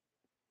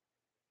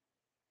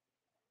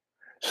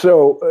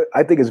 So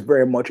I think it's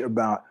very much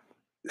about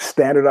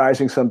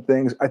standardizing some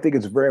things. I think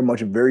it's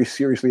very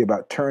seriously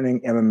about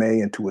turning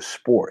MMA into a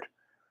sport,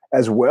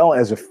 as well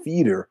as a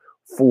feeder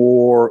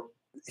for,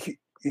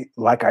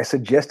 like I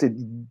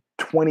suggested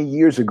 20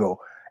 years ago,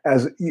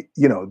 as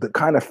you know, the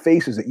kind of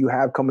faces that you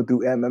have coming through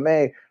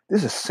MMA.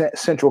 This is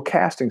central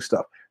casting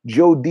stuff.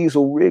 Joe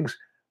Diesel Riggs,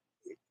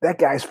 that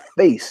guy's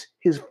face,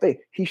 his face,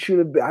 he should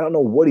have been, I don't know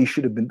what he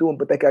should have been doing,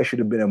 but that guy should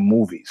have been in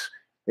movies.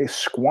 They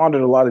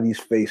squandered a lot of these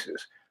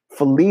faces.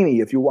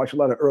 Fellini, if you watch a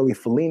lot of early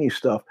Fellini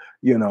stuff,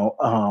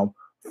 Fellini,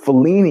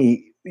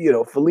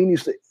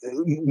 Fellini's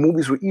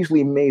movies were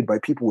easily made by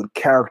people with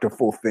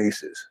characterful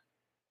faces.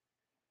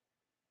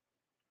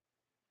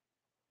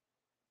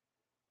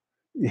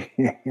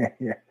 Yeah.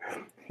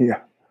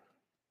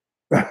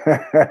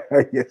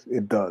 Yes,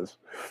 it does.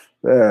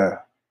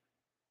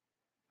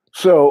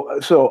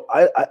 So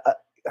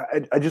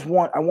I just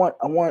want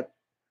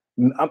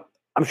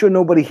I'm sure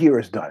nobody here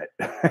has done it.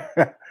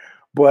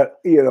 But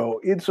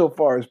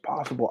insofar as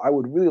possible, I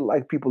would really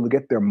like people to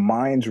get their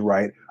minds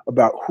right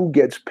about who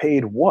gets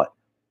paid what.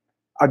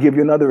 I'll give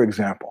you another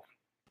example.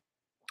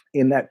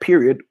 In that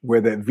period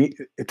where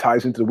it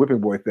ties into the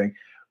Whipping Boy thing,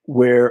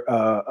 where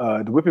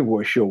the Whipping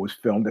Boy show was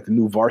filmed at the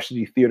new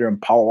Varsity Theater in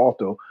Palo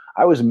Alto,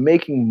 I was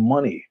making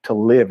money to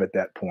live at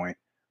that point.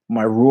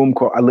 My room,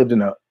 I lived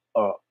in a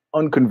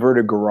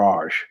unconverted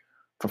garage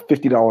for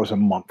 $50 a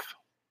month.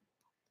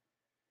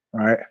 All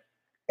right.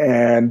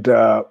 And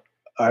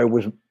I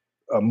was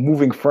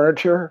moving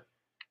furniture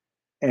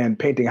and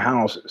painting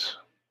houses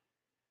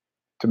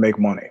to make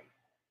money.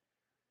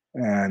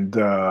 And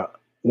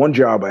one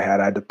job I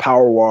had to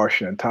power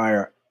wash an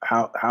entire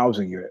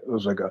housing unit. It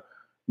was like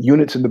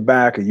units in the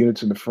back and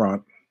units in the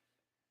front.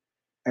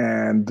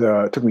 And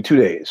it took me 2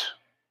 days.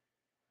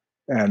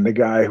 And the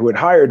guy who had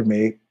hired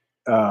me,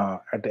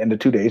 at the end of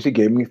 2 days, he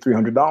gave me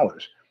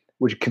 $300,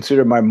 which,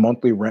 considered my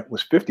monthly rent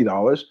was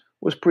 $50,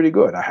 was pretty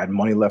good. I had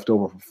money left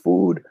over for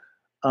food.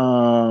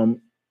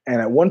 And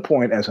at one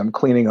point, as I'm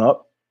cleaning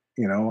up,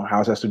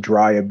 house has to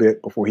dry a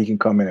bit before he can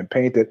come in and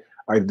paint it.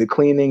 I did the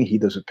cleaning, he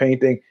does the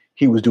painting.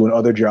 He was doing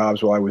other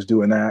jobs while I was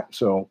doing that.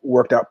 So it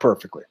worked out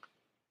perfectly.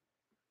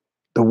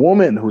 The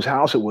woman whose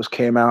house it was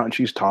came out and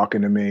she's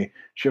talking to me.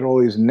 She had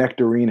all these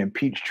nectarine and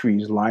peach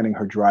trees lining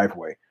her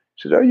driveway.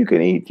 She said, "Oh, you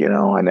can eat.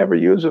 I never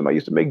use them. I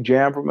used to make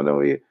jam from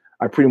them."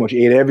 I pretty much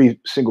ate every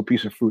single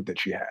piece of fruit that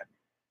she had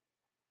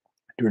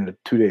during the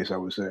 2 days I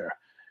was there.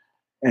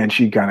 And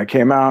she kind of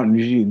came out and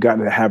she got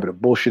in the habit of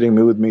bullshitting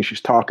me with me. She's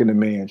talking to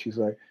me and she's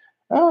like,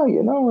 "Oh,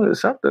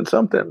 something,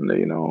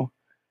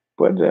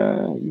 but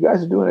you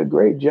guys are doing a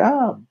great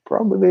job,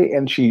 probably."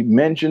 And she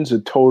mentions the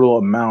total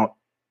amount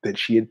that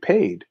she had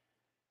paid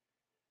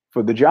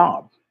for the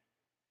job.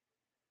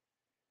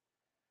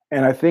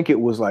 And I think it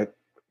was like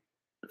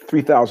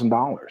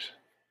 $3,000.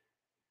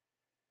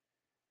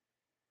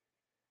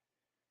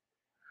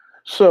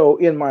 So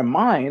in my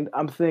mind,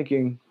 I'm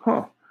thinking,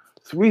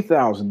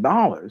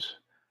 $3,000.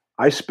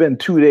 I spend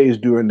 2 days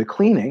doing the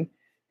cleaning.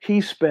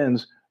 He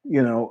spends,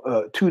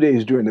 2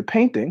 days doing the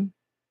painting.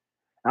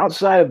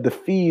 Outside of the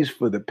fees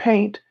for the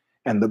paint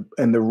and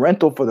the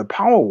rental for the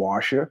power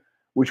washer,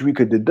 which we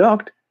could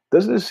deduct,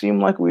 doesn't it seem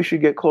like we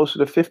should get closer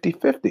to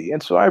 50-50?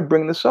 And so I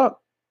bring this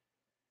up.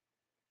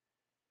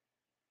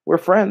 We're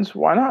friends.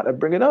 Why not? I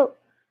bring it up.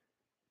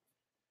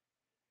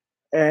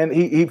 And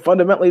he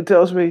fundamentally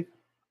tells me,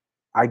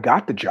 "I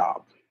got the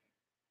job."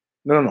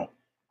 No.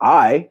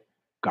 I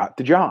got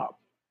the job.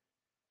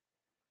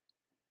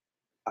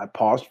 I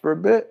paused for a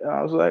bit and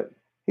I was like,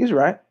 he's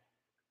right.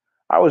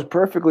 I was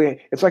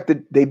perfectly, it's like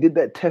they did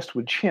that test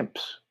with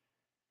chimps.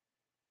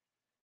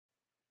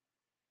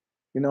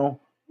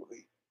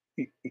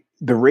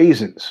 The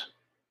raisins.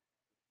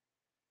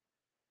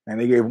 And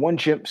they gave one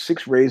chimp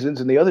 6 raisins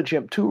and the other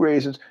chimp 2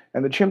 raisins.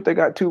 And the chimp that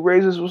got 2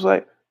 raisins was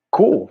like,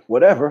 cool,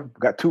 whatever,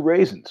 got 2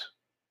 raisins.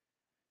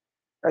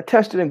 That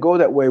test didn't go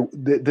that way.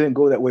 Didn't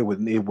go that way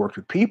when it worked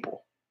with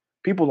people.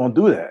 People don't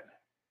do that.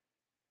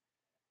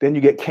 Then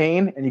you get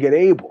Cain and you get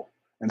Abel,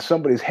 and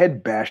somebody's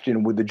head bashed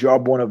in with the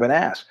jawbone of an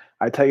ass.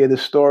 I tell you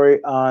this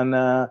story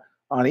on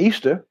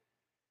Easter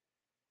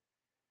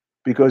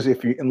because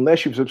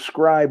unless you've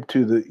subscribed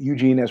to the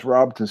Eugene S.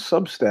 Robinson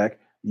Substack,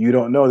 you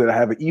don't know that I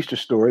have an Easter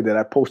story that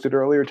I posted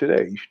earlier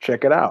today. You should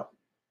check it out.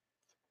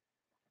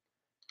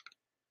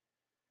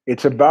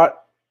 It's about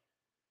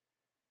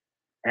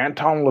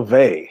Anton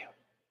LaVey.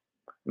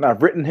 And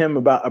I've written him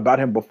about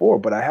him before,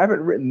 but I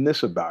haven't written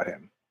this about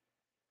him.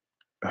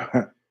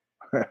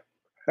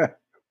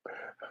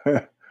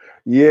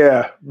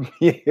 Yeah,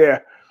 yeah,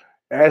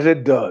 as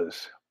it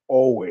does,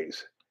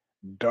 always.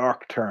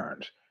 Dark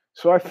turns.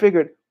 So I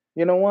figured,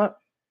 you know what?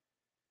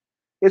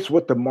 It's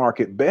what the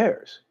market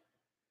bears.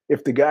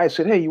 If the guy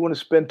said, hey, you want to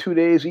spend 2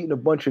 days eating a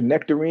bunch of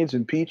nectarines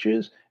and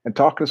peaches and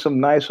talking to some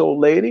nice old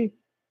lady?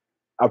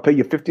 I'll pay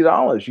you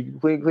 $50. You can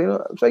clean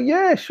up. I was like,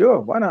 yeah, sure.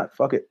 Why not?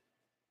 Fuck it.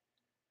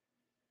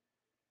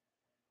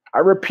 I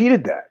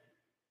repeated that.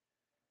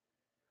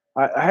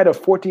 I had a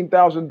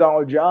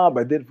 $14,000 job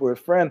I did for a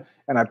friend,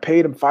 and I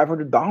paid him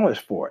 $500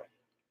 for it.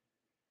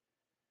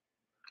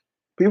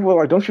 People were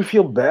like, don't you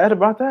feel bad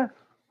about that?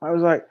 I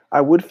was like, I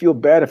would feel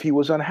bad if he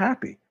was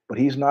unhappy, but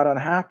he's not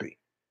unhappy.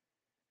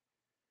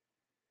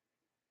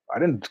 I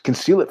didn't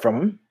conceal it from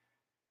him.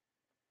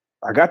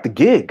 I got the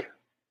gig.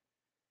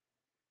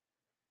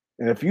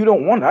 And if you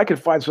don't want it, I could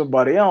find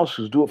somebody else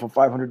who's do it for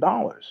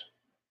 $500.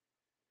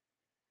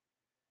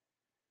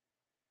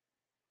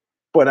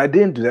 But I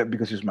didn't do that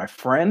because he's my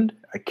friend.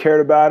 I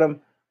cared about him,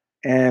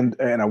 and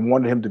I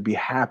wanted him to be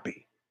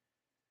happy.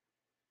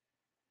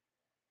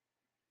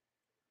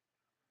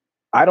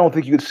 I don't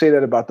think you could say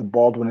that about the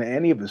Baldwin and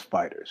any of his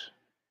fighters.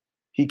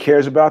 He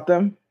cares about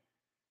them.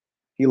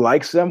 He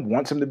likes them,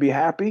 wants them to be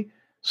happy.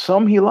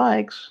 Some he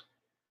likes,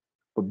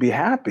 but be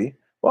happy.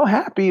 Well,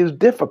 happy is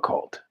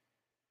difficult.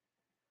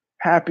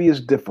 Happy is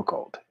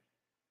difficult.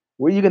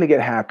 Where are you going to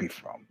get happy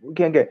from? We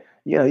can't get,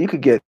 you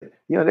could get,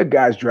 there are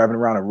guys driving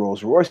around in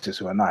Rolls Royces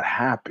who are not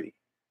happy.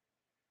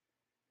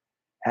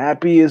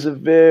 Happy is a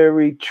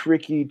very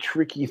tricky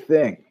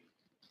thing.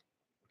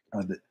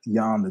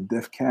 Jan, the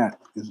deaf cat,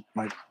 is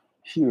like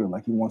here,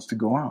 like he wants to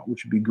go out,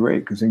 which would be great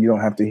because then you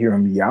don't have to hear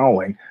him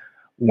yowling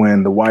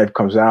when the wife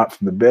comes out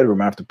from the bedroom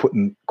after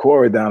putting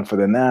Corey down for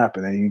the nap,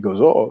 and then he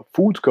goes, oh,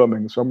 food's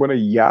coming, so I'm going to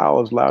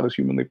yowl as loud as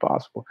humanly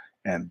possible.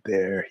 And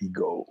there he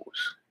goes.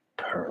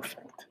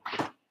 Perfect.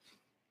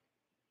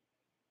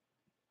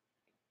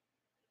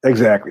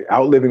 Exactly.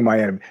 Outliving my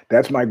enemy.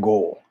 That's my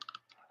goal.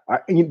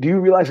 Do you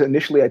realize that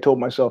initially I told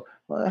myself,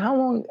 well, how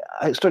long?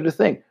 I started to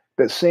think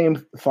that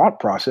same thought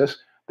process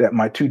that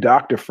my two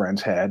doctor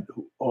friends had,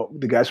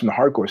 the guys from the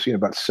hardcore scene,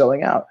 about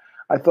selling out.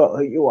 I thought,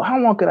 well, how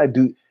long can I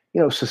do?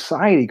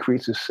 Society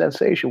creates a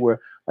sensation where,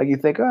 like, you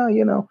think,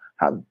 oh,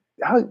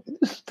 how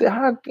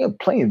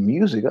playing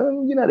music?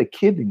 Oh, you're not a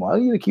kid anymore.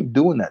 You gotta keep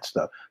doing that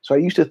stuff. So I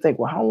used to think,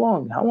 well, how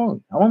long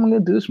am I going to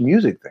do this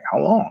music thing? How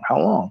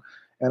long?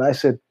 And I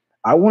said,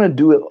 I want to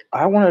do it.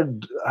 I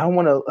want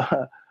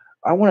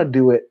to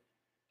do it.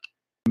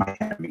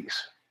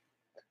 Miami's.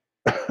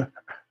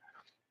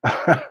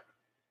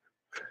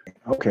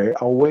 Okay,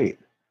 I'll wait.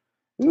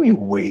 What do you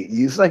mean wait?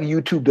 It's like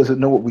YouTube doesn't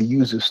know what we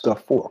use this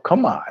stuff for.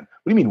 Come on. What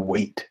do you mean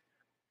wait?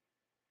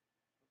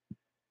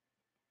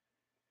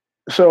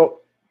 So,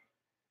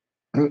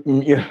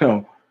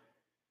 yeah.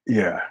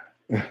 Yeah.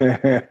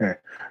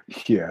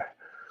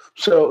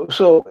 So,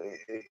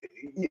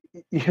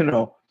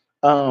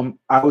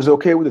 I was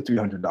okay with the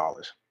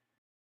 $300.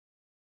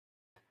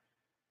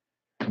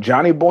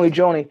 Johnny Boney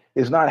Joni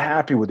is not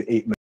happy with the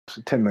 $8 million,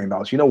 $10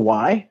 million. You know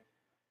why?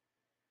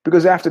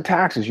 Because after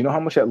taxes, you know how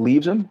much that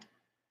leaves him?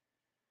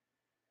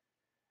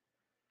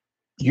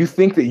 You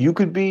think that you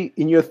could be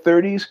in your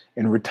 30s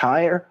and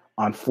retire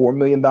on $4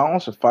 million or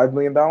 $5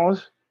 million?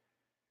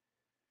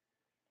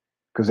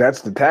 Because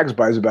that's the tax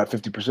bias about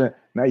 50%.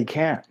 Now you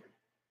can't.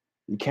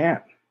 You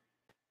can't.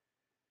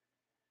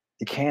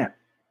 You can't.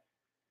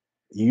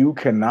 You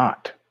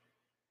cannot.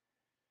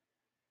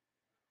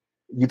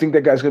 You think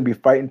that guy's going to be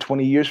fighting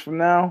 20 years from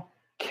now?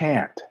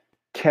 Can't.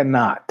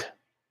 Cannot.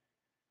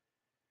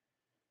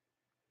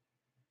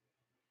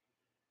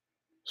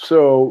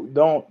 So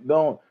don't,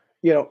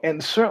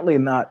 and certainly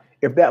not,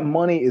 if that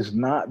money is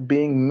not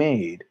being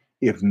made,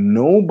 if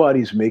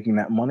nobody's making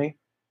that money,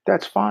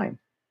 that's fine.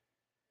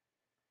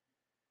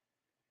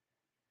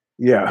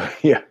 Yeah,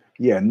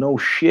 no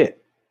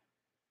shit.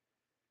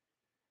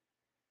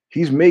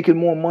 He's making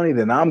more money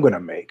than I'm going to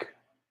make.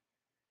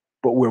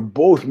 But we're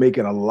both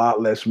making a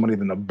lot less money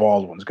than the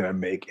Baldwin's going to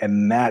make,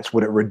 and that's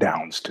what it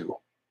redounds to.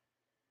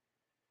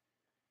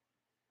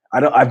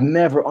 I've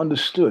never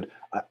understood.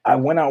 I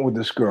went out with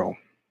this girl,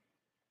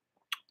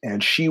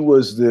 and she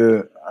was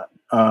the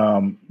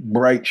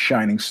bright,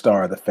 shining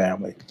star of the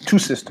family. Two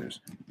sisters,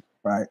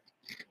 right?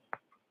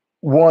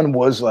 One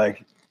was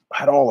like,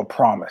 had all the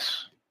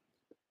promise.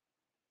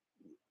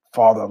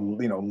 Father,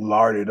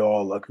 larded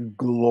all like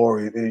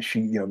glory. And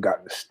she, got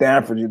into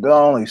Stanford, did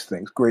all these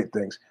things, great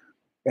things.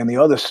 And the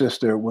other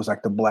sister was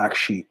like the black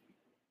sheep.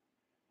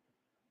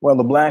 Well,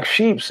 the black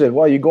sheep said,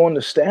 well, you're going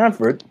to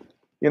Stanford.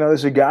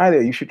 There's a guy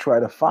there you should try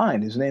to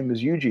find. His name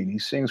is Eugene. He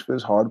sings for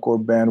this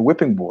hardcore band,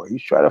 Whipping Boy. You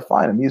should try to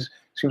find him.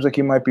 Seems like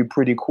he might be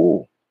pretty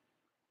cool.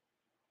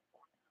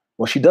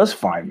 Well, she does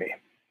find me.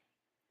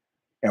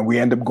 And we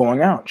end up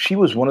going out. She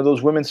was one of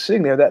those women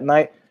sitting there that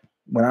night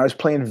when I was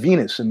playing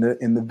Venus in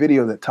the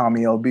video that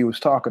Tommy LB was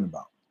talking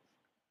about.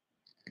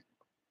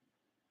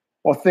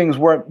 Well, things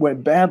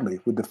went badly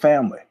with the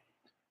family.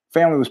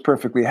 Family was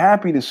perfectly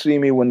happy to see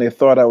me when they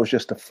thought I was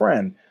just a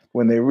friend.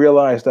 When they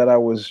realized that I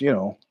was,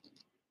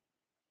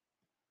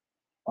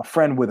 a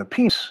friend with a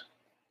piece,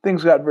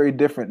 things got very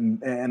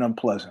different and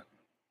unpleasant.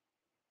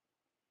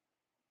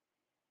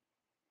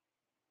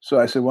 So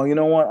I said, well, you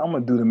know what? I'm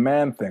going to do the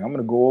man thing. I'm going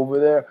to go over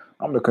there.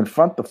 I'm going to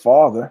confront the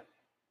father.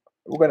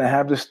 We're going to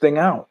have this thing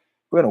out.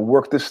 We're going to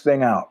work this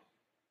thing out.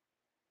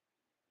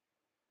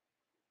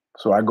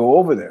 So I go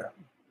over there.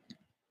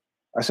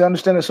 I said, I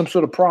understand there's some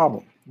sort of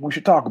problem. We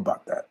should talk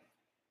about that.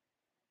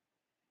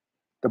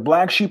 The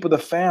black sheep of the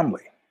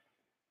family,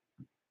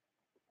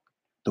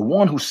 the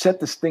one who set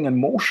this thing in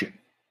motion,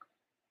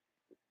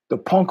 the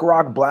punk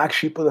rock black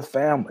sheep of the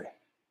family,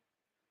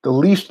 the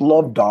least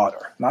loved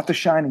daughter, not the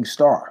shining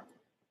star.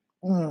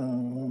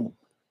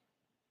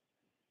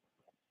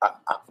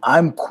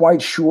 I'm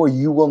quite sure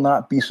you will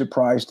not be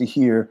surprised to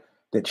hear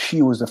that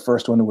she was the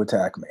first one to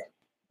attack me.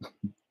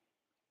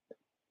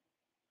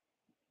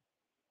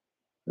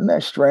 Isn't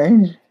that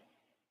strange?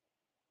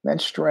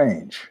 That's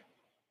strange.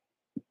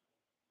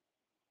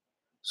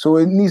 So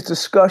in these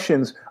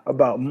discussions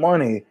about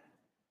money,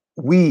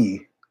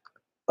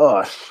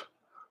 us,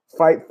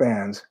 fight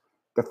fans,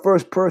 the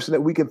first person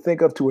that we can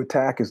think of to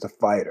attack is the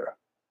fighter.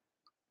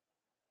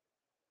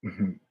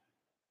 Mm-hmm.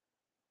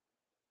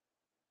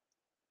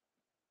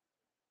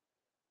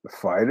 The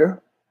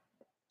fighter?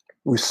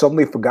 We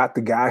suddenly forgot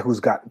the guy who's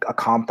got a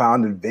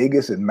compound in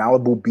Vegas and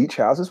Malibu beach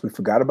houses. We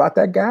forgot about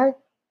that guy?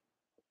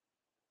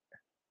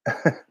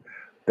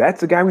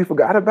 That's the guy we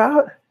forgot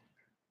about?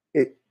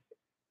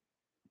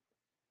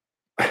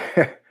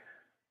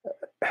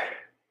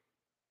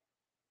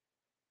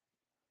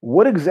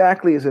 What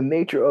exactly is the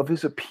nature of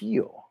his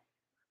appeal?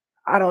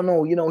 I don't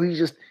know.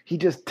 He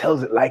just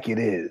tells it like it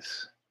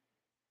is.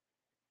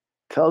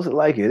 Tells it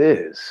like it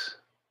is.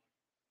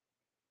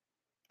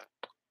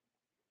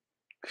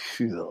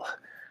 Phew.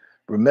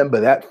 Remember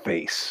that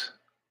face.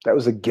 That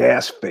was a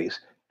gas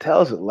face.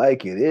 Tells it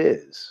like it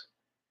is.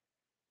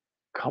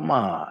 Come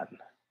on.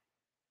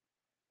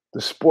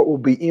 The sport will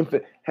be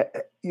infinite.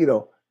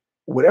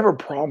 Whatever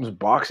problems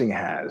boxing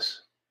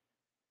has,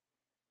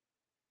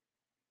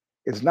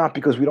 it's not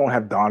because we don't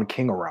have Don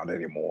King around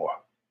anymore.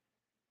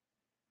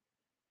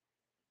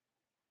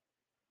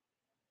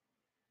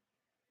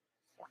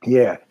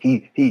 Yeah,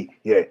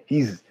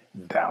 he's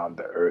down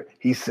to earth.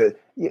 He said,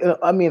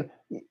 let me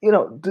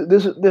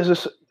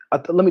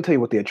tell you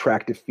what the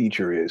attractive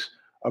feature is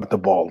of the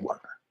bald one.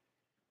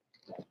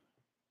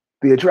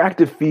 The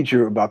attractive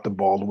feature about the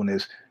bald one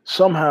is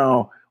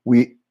somehow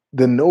the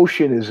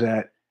notion is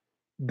that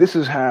this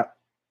is how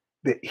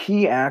that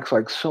he acts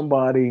like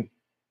somebody.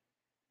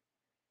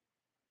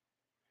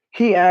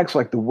 He acts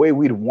like the way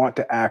we'd want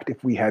to act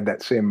if we had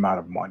that same amount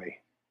of money.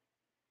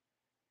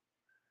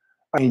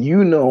 I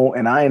mean,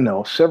 and I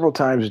know several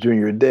times during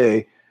your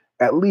day,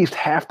 at least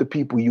half the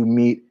people you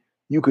meet,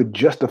 you could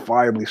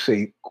justifiably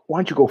say, why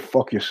don't you go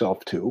fuck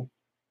yourself too?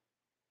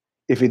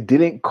 If it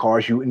didn't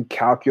cause you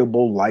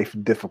incalculable life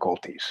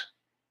difficulties.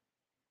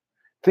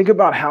 Think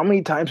about how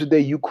many times a day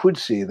you could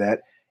say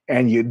that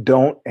and you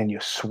don't, and you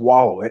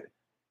swallow it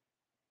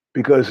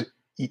because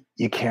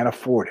you can't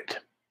afford it.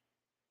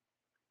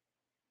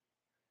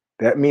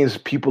 That means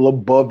people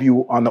above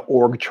you on the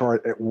org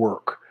chart at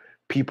work,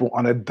 people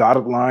on a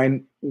dotted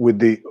line with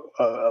the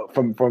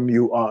from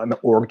you on the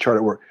org chart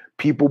at work,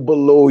 people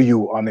below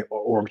you on the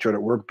org chart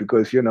at work,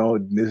 because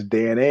in this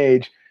day and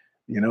age,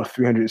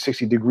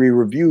 360-degree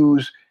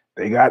reviews,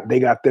 they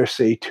got their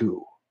say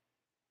too.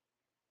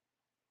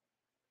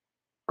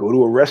 Go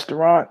to a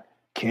restaurant,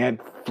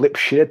 can't flip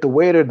shit at the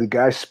waiter, the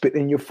guy's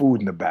spitting your food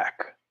in the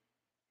back.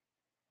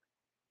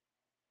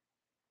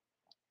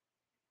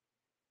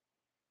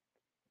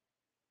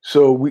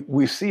 So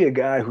we see a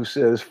guy who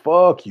says,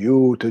 fuck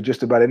you to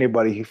just about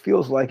anybody. He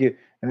feels like it,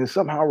 and it's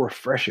somehow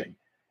refreshing.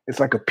 It's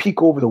like a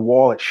peek over the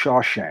wall at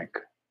Shawshank.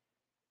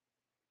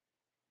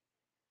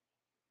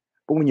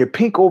 But when you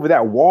peek over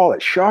that wall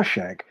at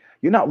Shawshank,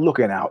 you're not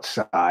looking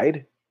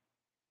outside.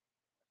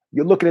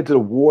 You're looking into the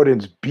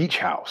warden's beach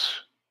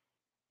house.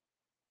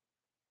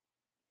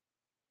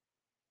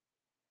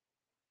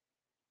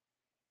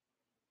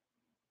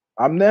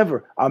 I'm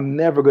never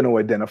going to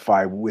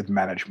identify with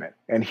management.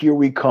 And here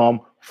we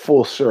come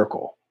full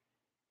circle.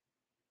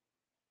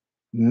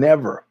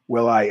 Never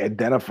will I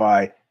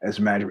identify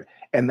as management.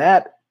 And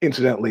that,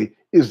 incidentally,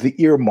 is the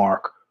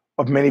earmark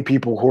of many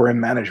people who are in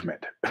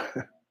management.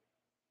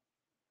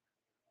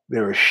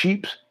 There are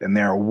sheep and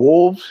there are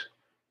wolves.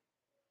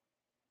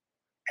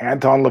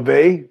 Anton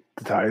LaVey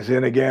ties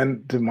in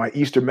again to my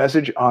Easter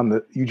message on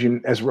the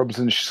Eugene S.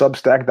 Robinson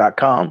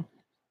Substack.com.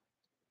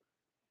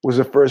 was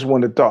the first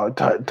one to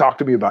talk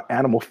to me about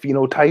animal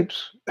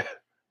phenotypes.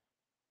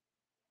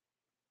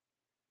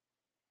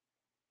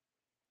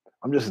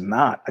 I'm just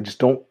not. I just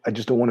don't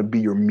want to be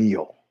your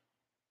meal.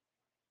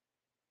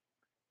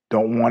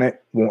 Don't want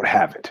it, won't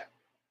have it.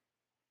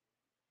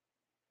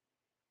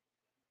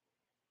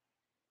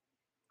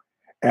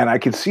 And I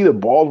can see the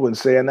Baldwin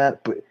saying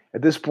that, but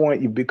at this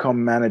point, you've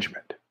become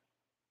management.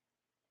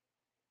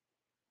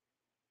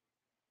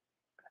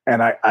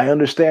 And I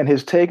understand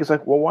his take. It's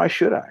like, well, why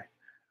should I?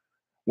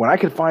 When I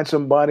can find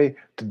somebody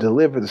to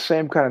deliver the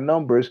same kind of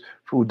numbers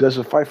who does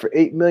a fight for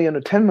 8 million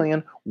or 10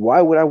 million,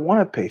 why would I want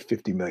to pay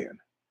 50 million?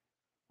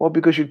 Well,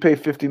 because you'd pay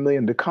 50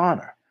 million to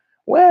Connor.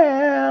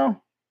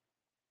 Well,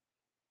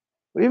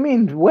 what do you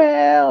mean?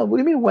 Well, what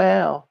do you mean?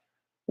 Well,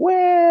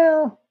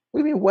 what do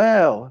you mean?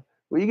 Well,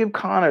 you give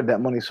Connor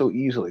that money so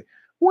easily.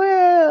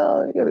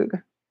 Well,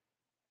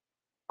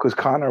 because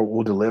Connor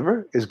will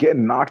deliver. Is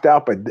getting knocked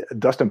out by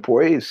Dustin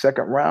Poirier's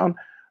second round.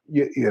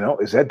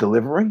 Is that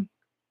delivering?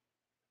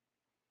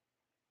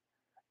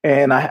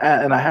 And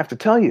I have to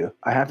tell you,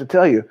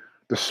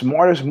 the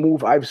smartest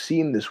move I've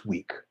seen this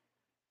week,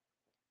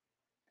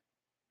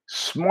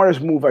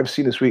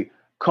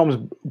 comes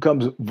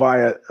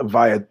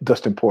via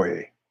Dustin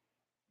Poirier,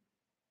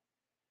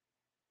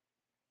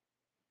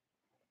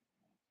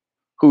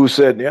 who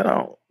said,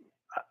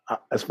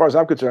 as far as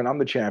I'm concerned, I'm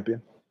the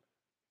champion.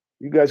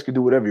 You guys can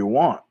do whatever you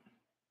want.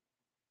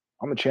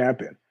 I'm the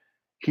champion.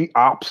 He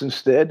opts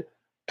instead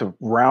to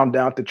round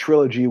out the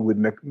trilogy with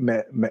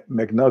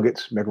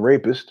McNuggets,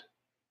 McRapist,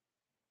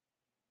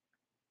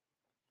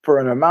 for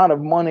an amount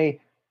of money.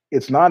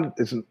 It's not.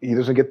 He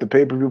doesn't get the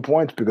pay-per-view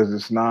points because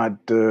it's not,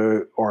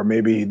 or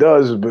maybe he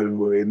does, but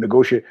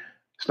negotiate.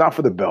 It's not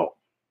for the belt.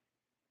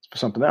 It's for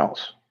something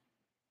else.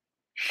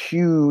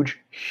 Huge,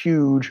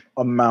 huge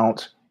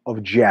amounts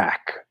of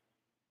jack.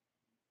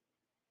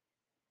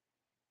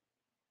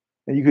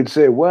 And you could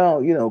say,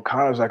 well,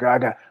 Connor's like,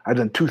 I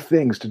done two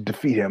things to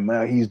defeat him.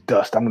 He's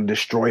dust. I'm going to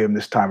destroy him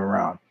this time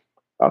around.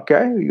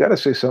 Okay, you got to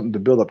say something to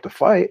build up the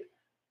fight.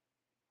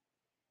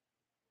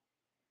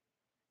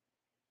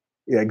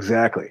 Yeah,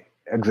 exactly.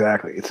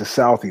 It's a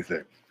Southie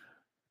thing.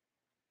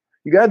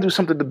 You got to do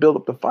something to build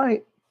up the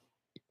fight.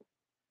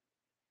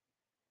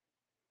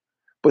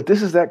 But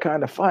this is that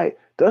kind of fight.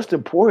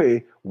 Dustin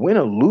Poirier, win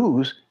or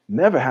lose,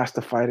 never has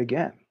to fight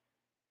again.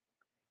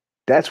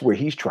 That's where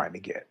he's trying to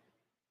get.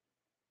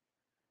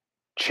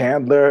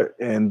 Chandler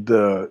and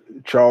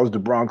Charles de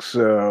Bronx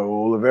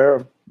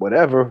Oliveira,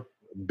 whatever,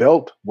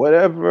 belt,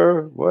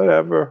 whatever.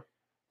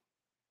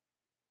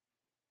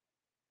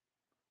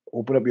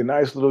 Open up your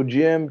nice little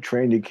gym,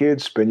 train your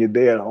kids, spend your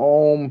day at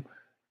home,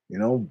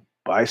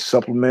 buy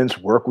supplements,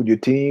 work with your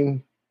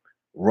team,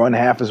 run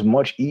half as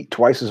much, eat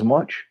twice as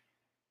much.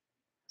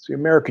 It's the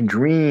American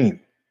dream.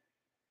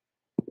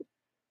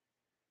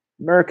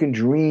 American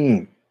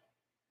dream.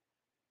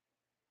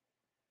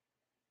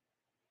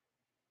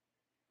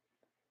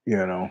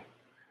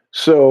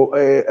 So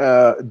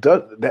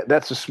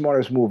that's the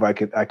smartest move I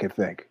could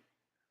think.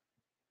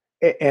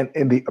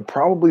 And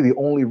probably the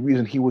only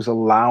reason he was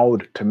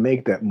allowed to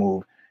make that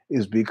move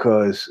is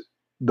because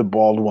the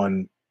bald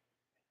one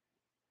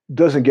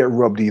doesn't get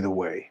rubbed either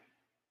way.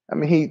 I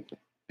mean,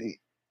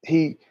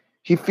 he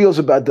feels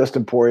about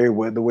Dustin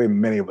Poirier the way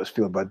many of us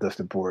feel about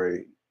Dustin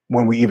Poirier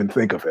when we even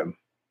think of him.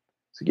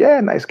 So yeah,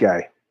 nice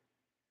guy.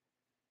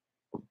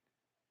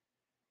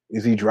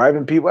 Is he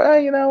driving people?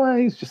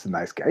 He's just a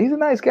nice guy. He's a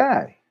nice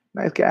guy.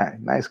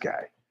 Nice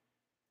guy.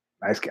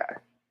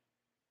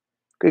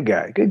 Good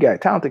guy.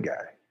 Talented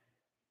guy.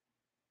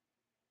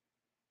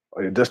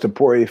 Or the Dustin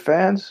Poirier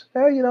fans?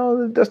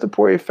 The Dustin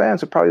Poirier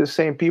fans are probably the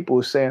same people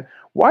who are saying,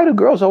 why do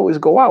girls always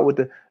go out with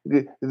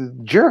the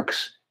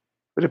jerks?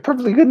 But they're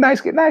perfectly good, nice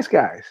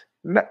guys.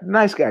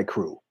 Nice guy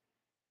crew.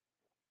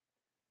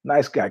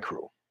 Nice guy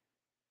crew.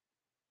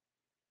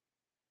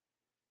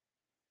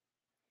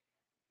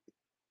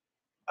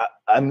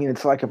 I mean,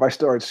 it's like if I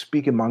started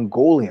speaking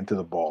Mongolian to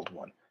the bald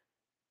one.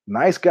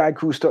 Nice guy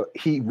crew stuff.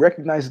 He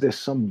recognizes there's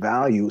some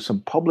value, some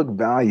public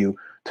value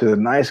to the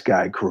nice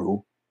guy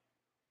crew,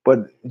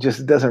 but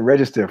just doesn't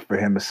register for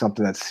him as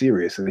something that's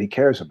serious that he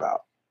cares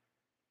about.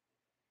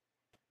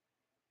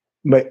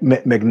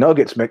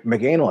 McNuggets,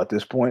 McAnal at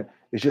this point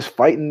is just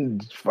fight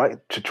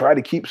to try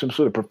to keep some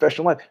sort of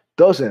professional life.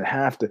 Doesn't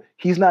have to.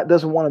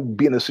 Doesn't want to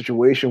be in a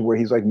situation where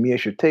he's like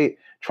Miesha Tate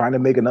trying to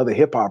make another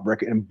hip hop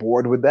record and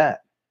bored with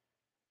that.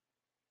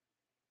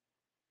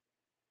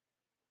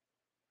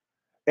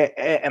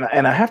 And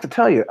I have to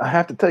tell you,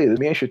 the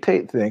Miesha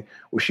Tate thing,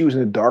 where she was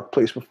in a dark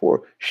place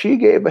before, she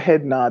gave a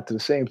head nod to the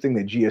same thing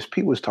that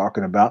GSP was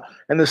talking about,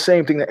 and the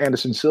same thing that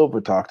Anderson Silva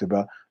talked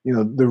about.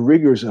 The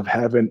rigors of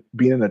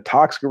being in a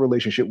toxic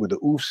relationship with the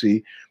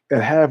UFC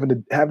and having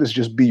to have this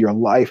just be your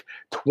life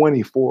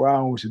 24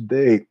 hours a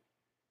day,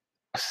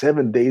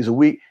 7 days a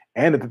week.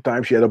 And at the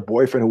time, she had a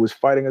boyfriend who was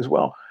fighting as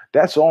well.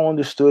 That's all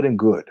understood and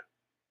good.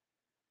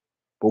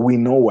 But we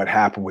know what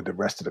happened with the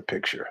rest of the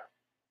picture.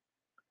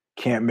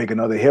 Can't make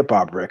another hip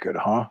hop record,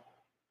 huh?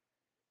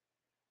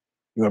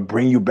 You're gonna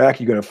bring you back.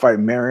 You're gonna fight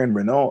Marion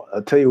Renault.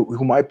 I'll tell you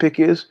who my pick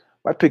is.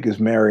 My pick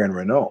is Marion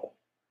Renault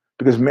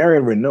because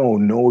Marion Renault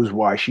knows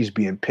why she's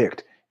being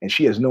picked, and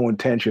she has no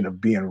intention of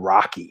being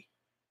Rocky.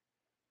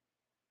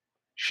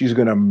 She's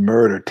gonna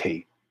murder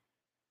Tate.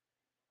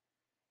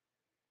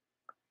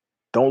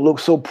 Don't look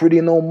so pretty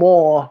no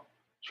more.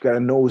 She got a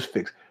nose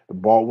fixed. The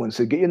Baldwin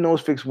said, "Get your nose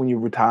fixed when you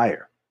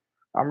retire."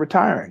 I'm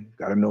retiring.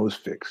 Got a nose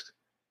fixed.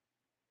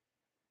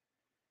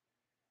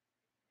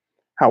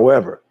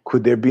 However,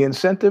 could there be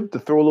incentive to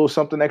throw a little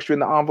something extra in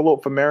the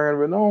envelope for Marion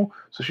Renault?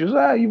 So she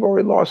was, you've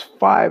already lost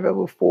 5 out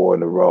of 4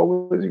 in a row.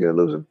 What, you gonna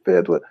lose a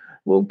fifth?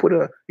 We'll put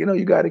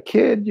you got a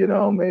kid,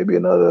 maybe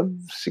another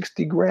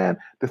 60 grand.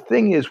 The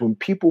thing is, when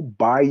people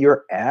buy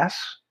your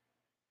ass,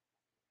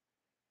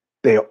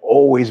 they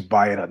always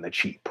buy it on the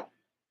cheap.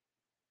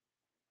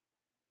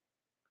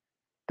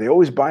 They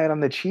always buy it on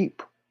the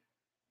cheap.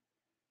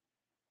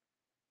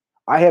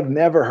 I have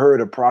never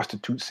heard a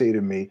prostitute say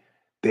to me,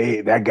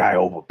 that guy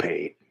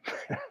overpaid.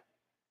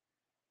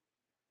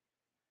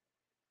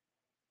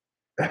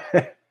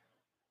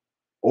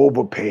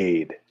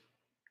 Overpaid.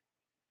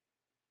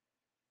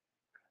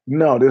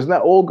 No, there's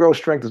not. Old girl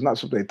strength is not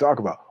something they talk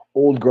about.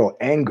 Old girl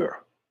anger.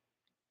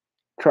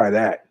 Try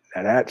that.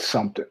 Now that's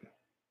something.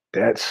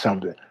 That's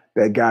something.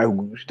 That guy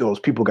those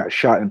people got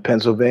shot in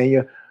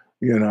Pennsylvania,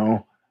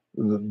 the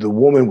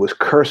woman was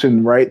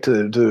cursing right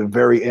to the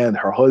very end.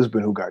 Her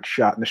husband, who got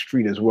shot in the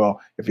street as well.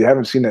 If you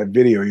haven't seen that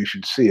video, you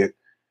should see it.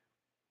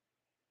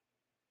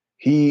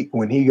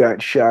 When he got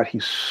shot,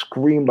 he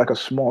screamed like a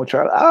small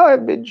child,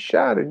 I've been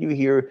shot. And you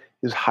hear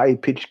his high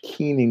pitched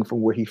keening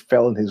from where he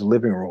fell in his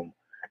living room.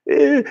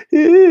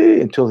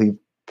 Until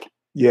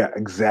yeah,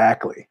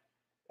 exactly.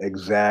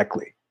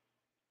 Exactly.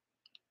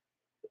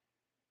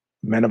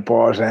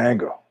 Menopause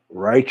anger,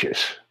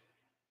 righteous.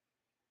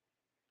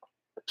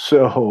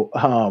 So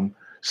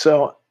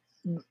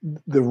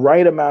the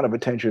right amount of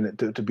attention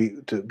to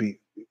be,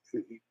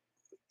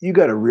 you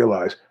got to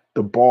realize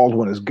the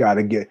Baldwin has got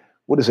to get,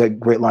 what is that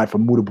great line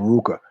from Muda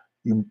Baruka?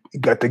 You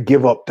got to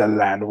give up the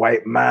land,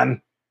 white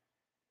man.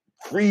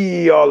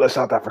 Free all the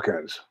South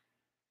Africans.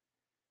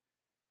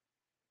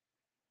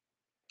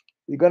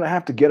 You're going to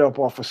have to get up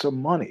off of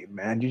some money,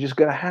 man. You're just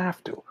going to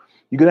have to.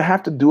 You're going to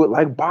have to do it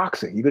like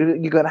boxing.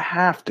 You're going to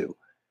have to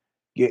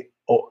get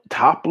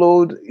top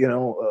load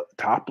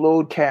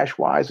cash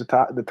wise, the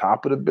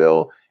top of the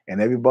bill, and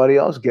everybody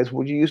else gets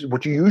what you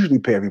usually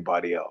pay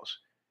everybody else.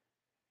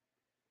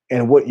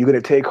 And what you're going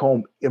to take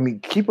home. I mean,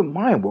 keep in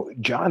mind what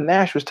John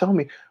Nash was telling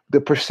me, the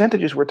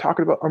percentages we're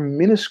talking about are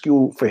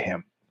minuscule for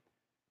him.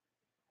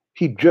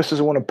 He just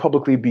doesn't want to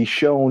publicly be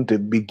shown to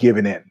be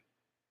given in.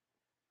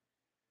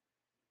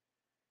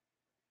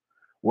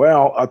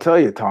 Well, I'll tell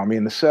you, Tommy,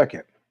 in a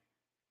second.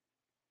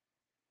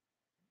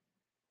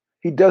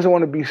 He doesn't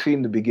want to be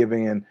seen to be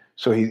giving in,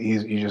 so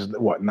he's just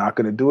not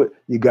going to do it.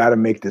 You got to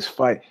make this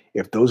fight.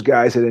 If those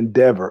guys at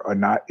Endeavor are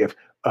not, if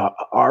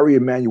Ari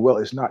Emanuel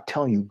is not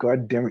telling you,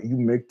 God damn it, you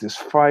make this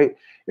fight.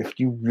 If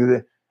you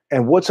really,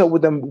 and what's up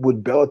with them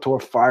with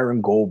Bellator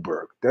firing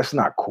Goldberg? That's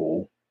not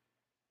cool.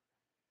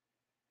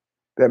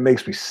 That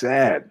makes me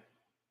sad.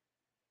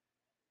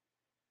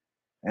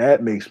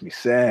 That makes me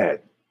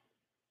sad.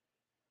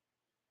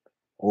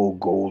 Oh,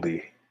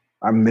 Goldie,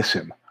 I miss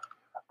him.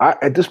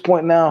 At this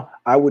point now,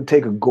 I would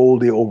take a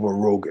Goldie over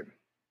Rogan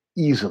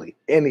easily.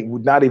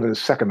 Not even a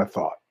second of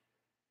thought.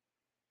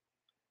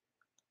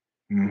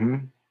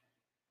 Mm-hmm.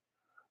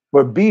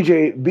 But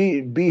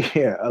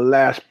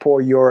alas,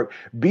 poor York.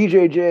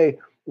 BJJ,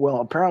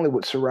 well, apparently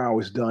what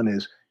Serrao has done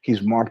is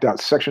he's marked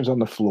out sections on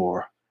the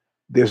floor.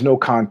 There's no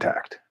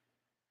contact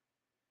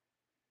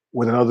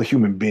with another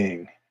human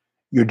being.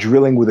 You're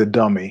drilling with a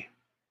dummy,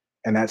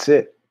 and that's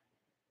it.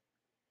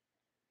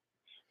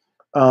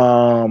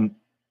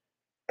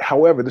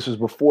 However, this was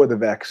before the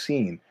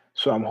vaccine.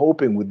 So I'm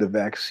hoping with the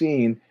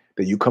vaccine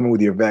that you come in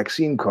with your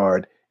vaccine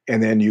card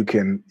and then you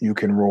can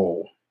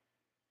roll.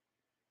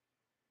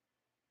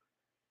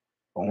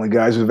 Only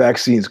guys with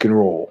vaccines can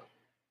roll.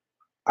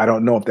 I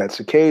don't know if that's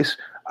the case.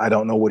 I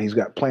don't know what he's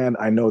got planned.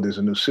 I know there's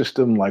a new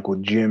system like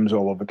with gyms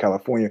all over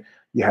California.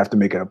 You have to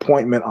make an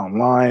appointment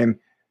online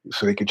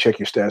so they can check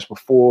your stats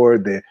before.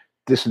 They're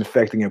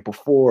disinfecting it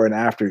before and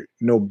after.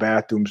 No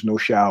bathrooms, no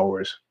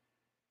showers.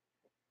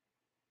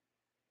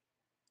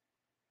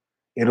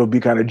 It'll be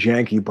kind of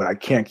janky, but I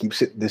can't keep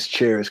sitting. This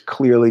chair is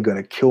clearly going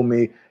to kill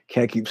me.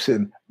 Can't keep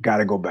sitting. Got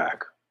to go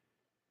back.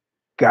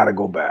 Got to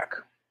go back.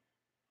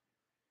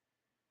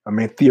 I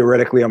mean,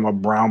 theoretically, I'm a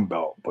brown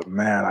belt, but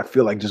man, I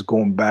feel like just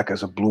going back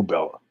as a blue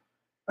belt.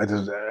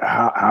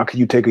 How can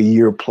you take a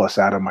year plus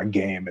out of my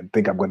game and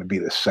think I'm going to be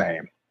the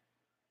same?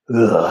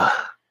 Ugh.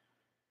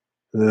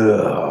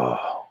 Ugh.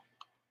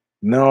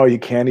 No, you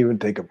can't even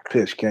take a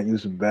piss. Can't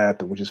use the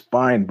bathroom, which is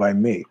fine by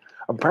me.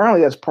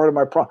 Apparently, that's part of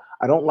my problem.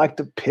 I don't like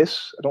to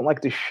piss. I don't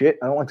like to shit.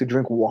 I don't like to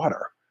drink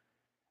water.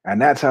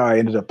 And that's how I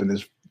ended up in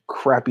this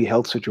crappy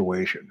health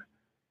situation.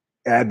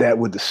 Add that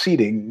with the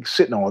sitting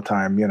all the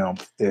time,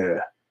 yeah.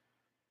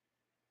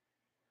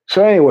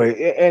 So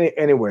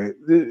anyway,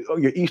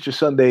 your Easter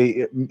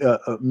Sunday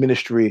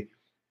ministry,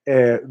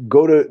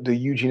 Go to the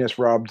Eugene S.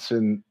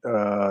 Robinson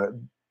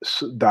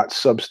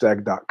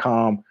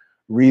 .substack.com.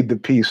 Read the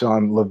piece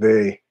on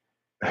LeVay.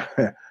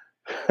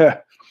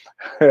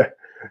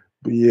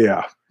 But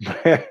yeah,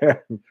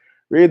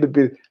 read the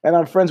piece. And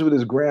I'm friends with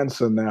his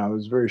grandson now.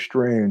 It's very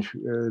strange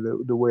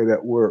the way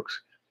that works.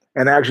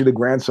 And actually, the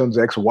grandson's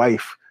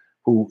ex-wife,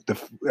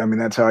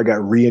 that's how I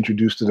got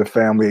reintroduced to the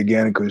family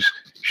again, because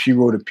she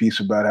wrote a piece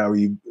about how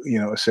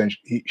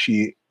essentially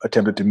she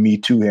attempted to Me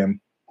Too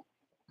him.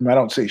 I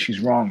don't say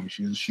she's wrong.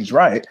 She's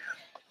right.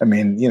 I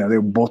mean, they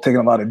were both taking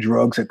a lot of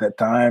drugs at that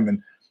time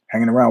and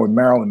hanging around with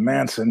Marilyn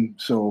Manson.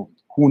 So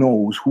who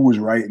knows who was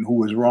right and who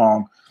was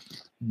wrong?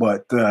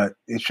 But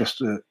it's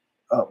just a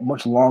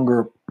much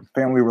longer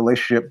family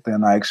relationship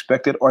than I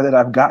expected, or that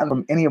I've gotten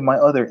from any of my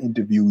other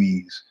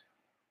interviewees.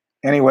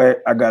 Anyway,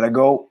 I gotta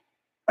go.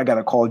 I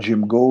gotta call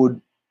Jim Goad.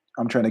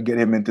 I'm trying to get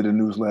him into the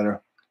newsletter,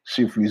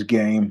 see if he's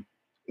game,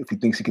 if he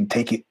thinks he can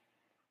take it.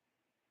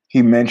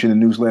 He mentioned the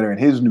newsletter in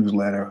his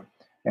newsletter,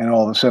 and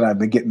all of a sudden I've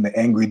been getting the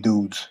angry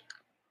dudes.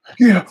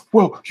 Yeah,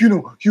 well,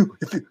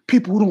 if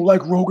people who don't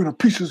like Rogan are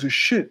pieces of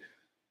shit.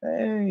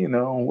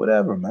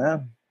 Whatever,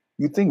 man.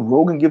 You think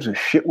Rogan gives a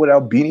shit what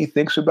Albini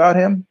thinks about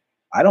him?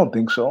 I don't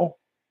think so.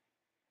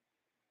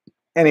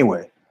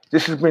 Anyway,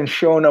 this has been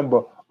show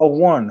number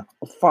 1,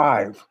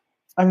 5,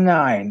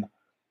 9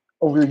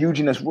 over the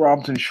Eugene S.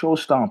 Robinson Show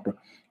Stomper.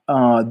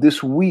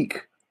 This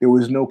week, there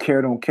was no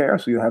Care Don't Care,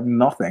 so you'll have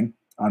nothing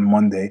on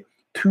Monday.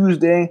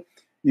 Tuesday,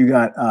 you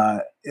got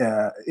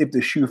If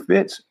the Shoe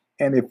Fits,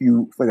 and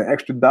for the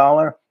extra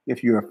 $1,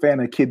 if you're a fan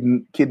of Kid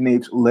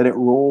Nate's Let It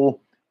Roll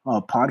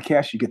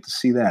podcast, you get to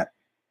see that.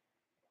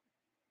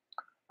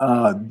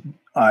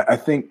 I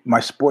think my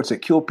Sports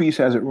at Kill piece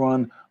has it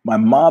run. My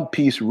mob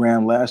piece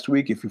ran last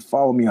week. If you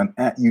follow me on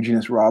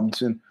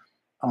 @EugeneSRobinson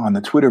on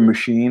the Twitter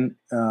machine,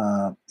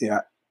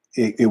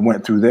 it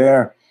went through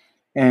there,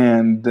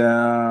 and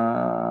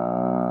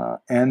the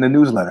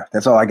newsletter.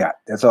 That's all I got.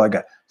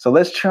 So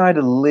let's try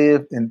to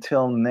live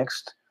until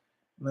next.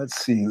 Let's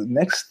see.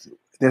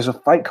 There's a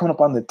fight coming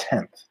up on the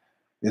 10th,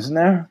 isn't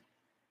there?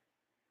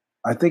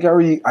 I think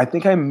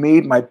I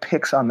made my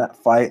picks on that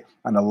fight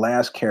on the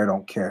last Care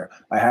Don't Care.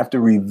 I have to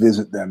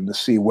revisit them to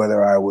see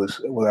whether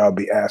I'll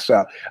be asked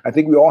out. I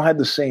think we all had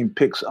the same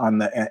picks on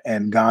the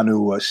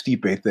Ngannou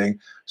Stipe thing,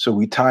 so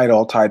we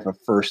all tied for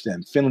first.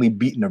 And Finley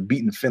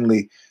beating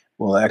Finley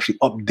will actually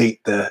update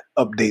the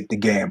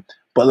game.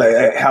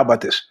 But how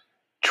about this?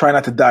 Try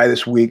not to die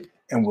this week,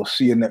 and we'll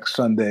see you next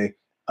Sunday.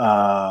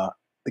 The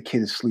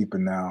kid is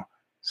sleeping now,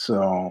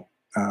 so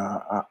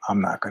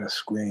I'm not gonna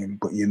scream,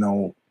 but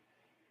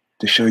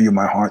to show you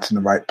my heart's in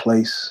the right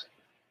place,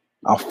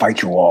 I'll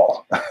fight you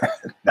all.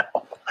 No.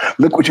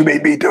 Look what you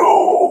made me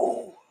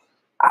do.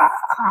 I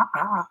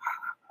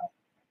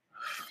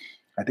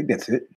think that's it.